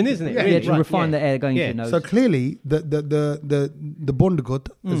protection, isn't it? Yeah, really? Yeah, to refine the air going Yeah. to your nose. So clearly, the Bundegut,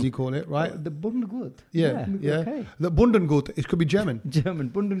 as you call it, right? the Bundengut. Yeah. Okay. The Bundengut, it could be German. German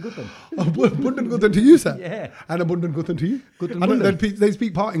Bundenguten. Bundengut to you, sir. Yeah. And a Bundengut to you. Guten I know Bunden. they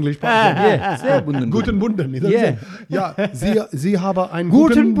speak part English, part German. Yeah, sehr Bundenguten. Guten Bunden. Is that Yeah. what it is? Ja, Sie haben einen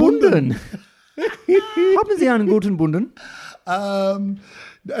Guten guten Bunden. Bunden. Haben Sie einen guten Bunden? And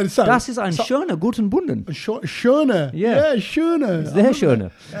so, Das ist ein schöner guten Bunden. Schöner. Yeah. Yeah, schöner. Sehr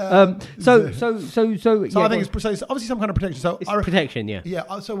schöner. So So yeah, I think it's obviously some kind of protection. So It's I reckon- protection, yeah.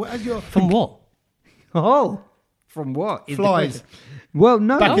 Yeah. So as you're From what? from what? Is the Flies. question. Well,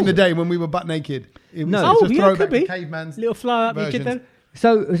 no. back in the day when we were butt naked. It was No. just Oh, a yeah, throwback could be. to caveman's Little fly up your versions. kid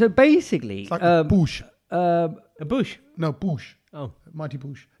So basically, It's like a bush. A bush. No, bush. Oh. Mighty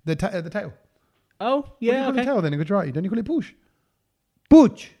bush. The tail. Oh, What do you yeah, call okay. the tail then in Gujarati? Don't you call it bush?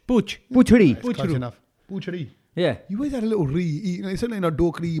 Butch. Bush. Butchery. Close enough. Butchery. Yeah. You always had a little re. It's only not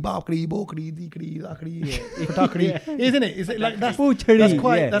dokri, bakri, bokri, dikri, lakri, patakri, isn't it? Is it like that's quite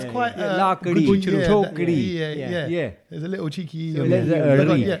Lakri, chokri. Yeah. There's a little cheeky.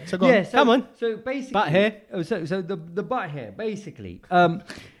 So go on. Come on. So basically, Butt hair. So the butt hair, basically.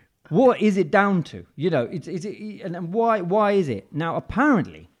 What is it down to? And why is it? Now,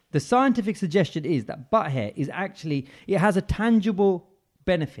 apparently, the scientific suggestion is that butt hair is actually, it has a tangible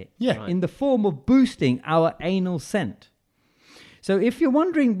benefit in the form of boosting our anal scent. So if you're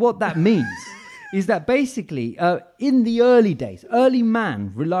wondering what that means, is that basically, in the early days, early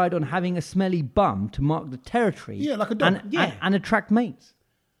man relied on having a smelly bum to mark the territory like a dog. and attract mates.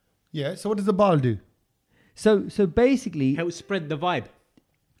 Yeah, so what does the ball do? So basically... Help spread the vibe.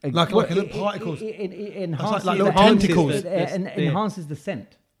 Like little particles. It enhances like little tentacles. Enhances the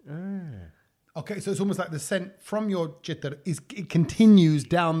scent. Okay, so it's almost like the scent from your chitter it continues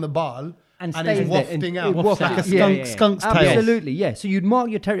down the ball and is wafting out like a skunk's tail. Absolutely, yeah. So you'd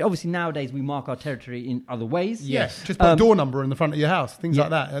mark your territory. Obviously, nowadays we mark our territory in other ways. Yes, just put a door number in the front of your house, things like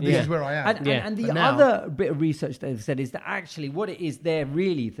that. This is where I am. And the other bit of research they've said is that actually what it is they're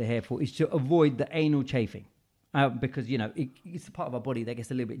really there for is to avoid the anal chafing. Because, it's a part of our body that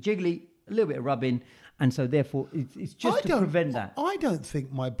gets a little bit jiggly, a little bit of rubbing, and so therefore it's just to prevent that. I don't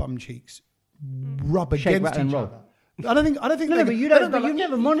think my bum cheeks rub Shake, against rattle, and each roll. other. I don't think. No, but you don't. But you've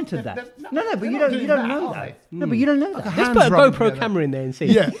never monitored that. No, but you don't know that. No, but you don't know that. Let's put a GoPro camera in there and see.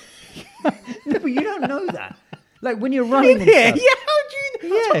 Yeah. No, but you don't know that. Like when you're running. How do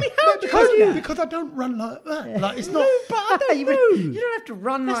you? Because I don't run like that. Like it's not. But I don't know. You don't have to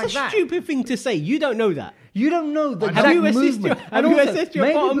run like that. That's a stupid thing to say. You don't know that. You don't know that. Have you assessed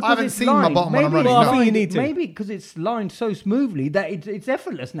your bottom? I haven't seen my bottom when I'm running. I think you need to. Maybe because it's lined so smoothly that it's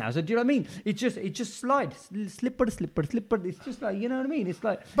effortless now. So do you know what I mean? It just slides, slipper. It's just like, you know what I mean? It's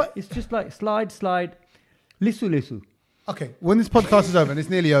like, it's just like slide, lisu. Okay, when this podcast is over and it's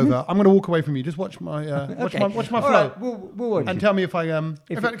nearly over, I'm going to walk away from you. Just watch my watch my flow. Right, we'll watch and it. tell me if I in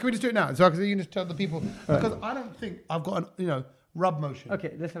fact, can we just do it now? So you can just tell the people because I don't think I've got an rub motion.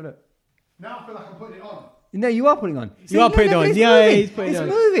 Okay, let's have a look. Now I feel like I'm putting it on. No, you are putting on. You are putting on. Yeah, he's putting on.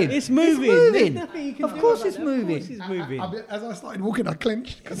 It's moving. Of course it's moving. It's moving. As I started walking, I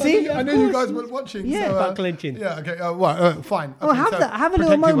clenched. See? I knew you guys were watching. Yeah, so, butt clenching. Yeah, okay. Fine. Well, Okay, have a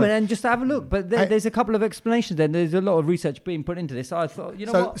little moment and just have a look. But there's a couple of explanations there. There's a lot of research being put into this. So I thought,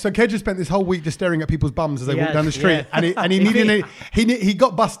 what? So Kedge spent this whole week just staring at people's bums as they walk down the street. And he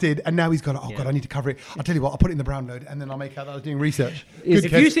got busted and now he's gone, God, I need to cover it. I'll tell you what, I'll put it in the brown load and then I'll make out that I was doing research.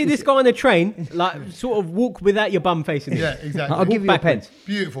 If you see this guy on a train, like sort of walk without your bum facing it. Yeah, exactly. I'll give you a pen.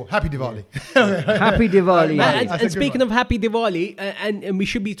 Beautiful. Happy Diwali. Happy Diwali. And speaking of Happy Diwali, and we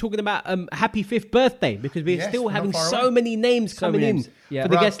should be talking about Happy 5th birthday because we're still having so many names coming in for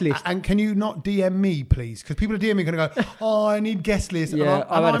the guest list. And can you not DM me, please? Because people are DMing going to go, I need guest list. Yeah,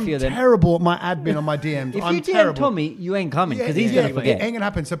 I'm terrible at my admin on my DMs. If I'm you DM terrible. Ain't you ain't coming because he's going to forget. It ain't going to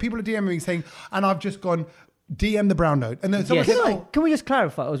happen. So people are DMing me saying, and I've just gone, DM the brown note. And then someone said, Can we just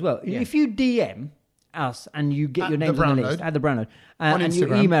clarify as well? If you DM us and you get your names on the list at the brown note and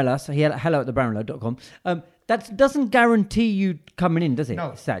you email us hello@thebrownload.com, that doesn't guarantee you coming in, does it?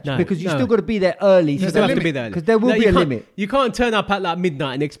 No. Sach? Because you still got to be there early. You still have to be there because there will be a limit. You can't turn up at like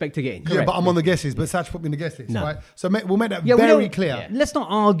midnight and expect to get in. Yeah, but I'm on the guest list. But Sach put me in the guest list, right? So we'll make that very clear. Yeah. Let's not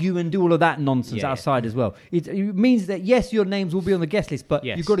argue and do all of that nonsense outside as well. It means that yes, your names will be on the guest list, but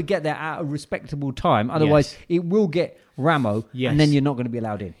you've got to get there at a respectable time. Otherwise, it will get Ramo, and then you're not going to be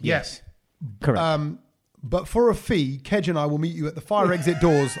allowed in. Yes. Correct. But for a fee, Kedge and I will meet you at the fire exit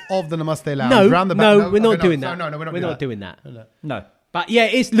doors of the Namaste Lounge. No, round the back. no, we're not doing that. No, we're not doing that. No. But yeah,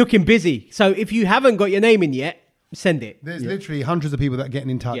 it's looking busy. So if you haven't got your name in yet, send it. There's literally hundreds of people that are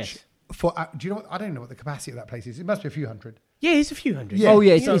getting in touch. Yes. Do you know what? I don't know what the capacity of that place is. It must be a few hundred. Yeah, it's a few hundred. Yeah. Oh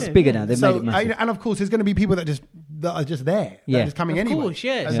yeah, it's bigger now. They've made it massive. And of course, there's going to be people that are just there. They're just coming anyway. Of course,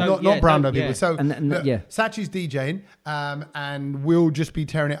 yeah. And So, not brown note people. yeah. So And Sach is DJing, and we'll just be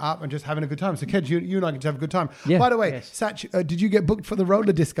tearing it up and just having a good time. So Kedge, you and I can just have a good time. Yeah. By the way, Sach, did you get booked for the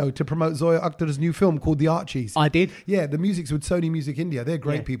roller disco to promote Zoya Akhtar's new film called The Archies? I did. Yeah, the music's with Sony Music India. They're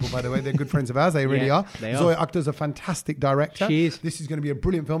great people, by the way. They're good friends of ours. They really are. They are. Zoya Akhtar's a fantastic director. She is. This is going to be a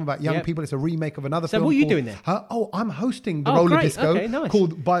brilliant film about young people. It's a remake of another film. So what are you doing there? I'm hosting the roller disco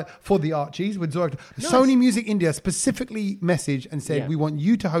called for the Archies with Zoya. Nice. Sony Music India specifically messaged and said, we want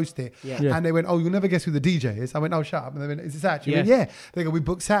you to host it. Yeah. And they went, you'll never guess who the DJ is. I went, shut up. And they went, is it Sach? You went, yeah. They go, we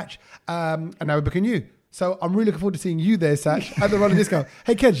booked Sach. And now we're booking you. So I'm really looking forward to seeing you there, Sach, at the roller disco.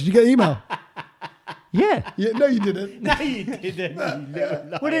 Hey, Kedge, did you get the email? Yeah. Yeah, no, you didn't. No, you didn't.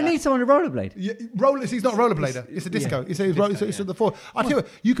 Well, they need someone to rollerblade. Yeah, he's not a rollerblader. It's a disco. It's the four. I tell you what,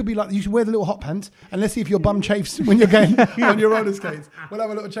 you could be like, you should wear the little hot pants and let's see if your bum chafes when you're going on your roller skates. We'll have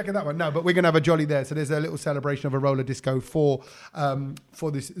a little check of that one. No, but we're going to have a jolly there. So there's a little celebration of a roller disco for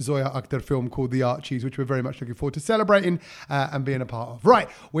this Zoya Akhtar film called The Archies, which we're very much looking forward to celebrating and being a part of. Right,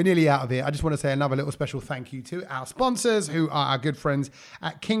 we're nearly out of here. I just want to say another little special thank you to our sponsors, who are our good friends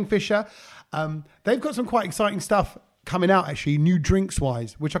at Kingfisher. They've got some quite exciting stuff coming out, actually, new drinks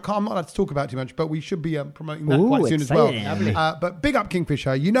wise, which I'm not allowed to talk about too much, but we should be promoting that quite soon exciting. as well. But big up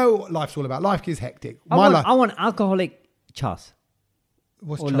Kingfisher. You know what life's all about. Life is hectic. I want alcoholic chas.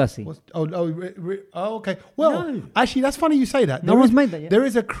 What's or chas? lassi. Okay. Well, actually, that's funny you say that. No one's made that yet. There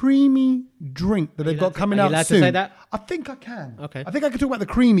is a creamy drink that they've got coming out soon. Are you allowed to say that? I think I can. Okay. I think I can talk about the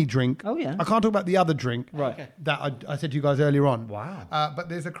creamy drink. Oh, yeah. I can't talk about the other drink. Right. Okay. That I said to you guys earlier on. Wow. But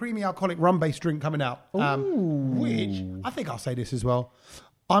there's a creamy alcoholic rum-based drink coming out. Which, I think I'll say this as well,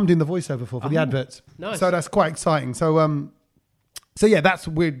 I'm doing the voiceover for the adverts. Nice. So that's quite exciting. So yeah,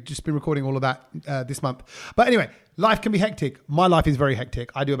 we've just been recording all of that this month. But anyway, life can be hectic. My life is very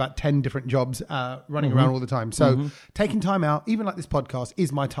hectic. I do about 10 different jobs running around all the time. So taking time out, even like this podcast,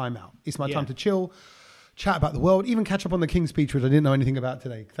 is my time out. It's my time to chill, chat about the world, even catch up on the King's Speech, which I didn't know anything about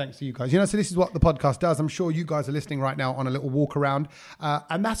today. Thanks to you guys. So this is what the podcast does. I'm sure you guys are listening right now on a little walk around.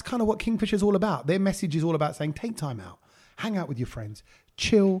 And that's kind of what Kingfisher's all about. Their message is all about saying, take time out, hang out with your friends,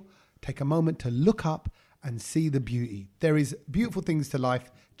 chill, take a moment to look up and see the beauty. There is beautiful things to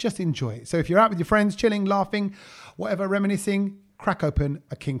life. Just enjoy it. So if you're out with your friends, chilling, laughing, whatever, reminiscing, crack open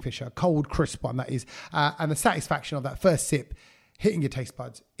a Kingfisher, cold, crisp one that is. And the satisfaction of that first sip hitting your taste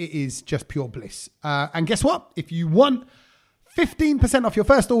buds, it is just pure bliss. And guess what? If you want 15% off your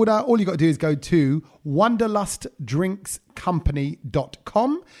first order, all you got to do is go to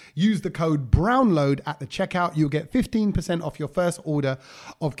wanderlustdrinkscompany.com. Use the code BROWNLOAD at the checkout. You'll get 15% off your first order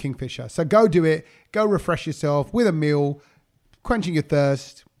of Kingfisher. So go do it. Go refresh yourself with a meal, quenching your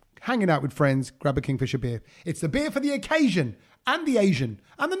thirst, hanging out with friends, grab a Kingfisher beer. It's the beer for the occasion and the Asian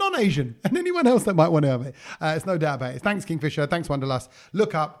and the non-Asian and anyone else that might want to have it. It's no doubt about it. Thanks, Kingfisher. Thanks, Wanderlust.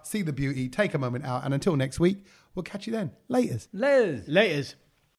 Look up, see the beauty, take a moment out. And until next week, we'll catch you then. Laters. Laters. Laters.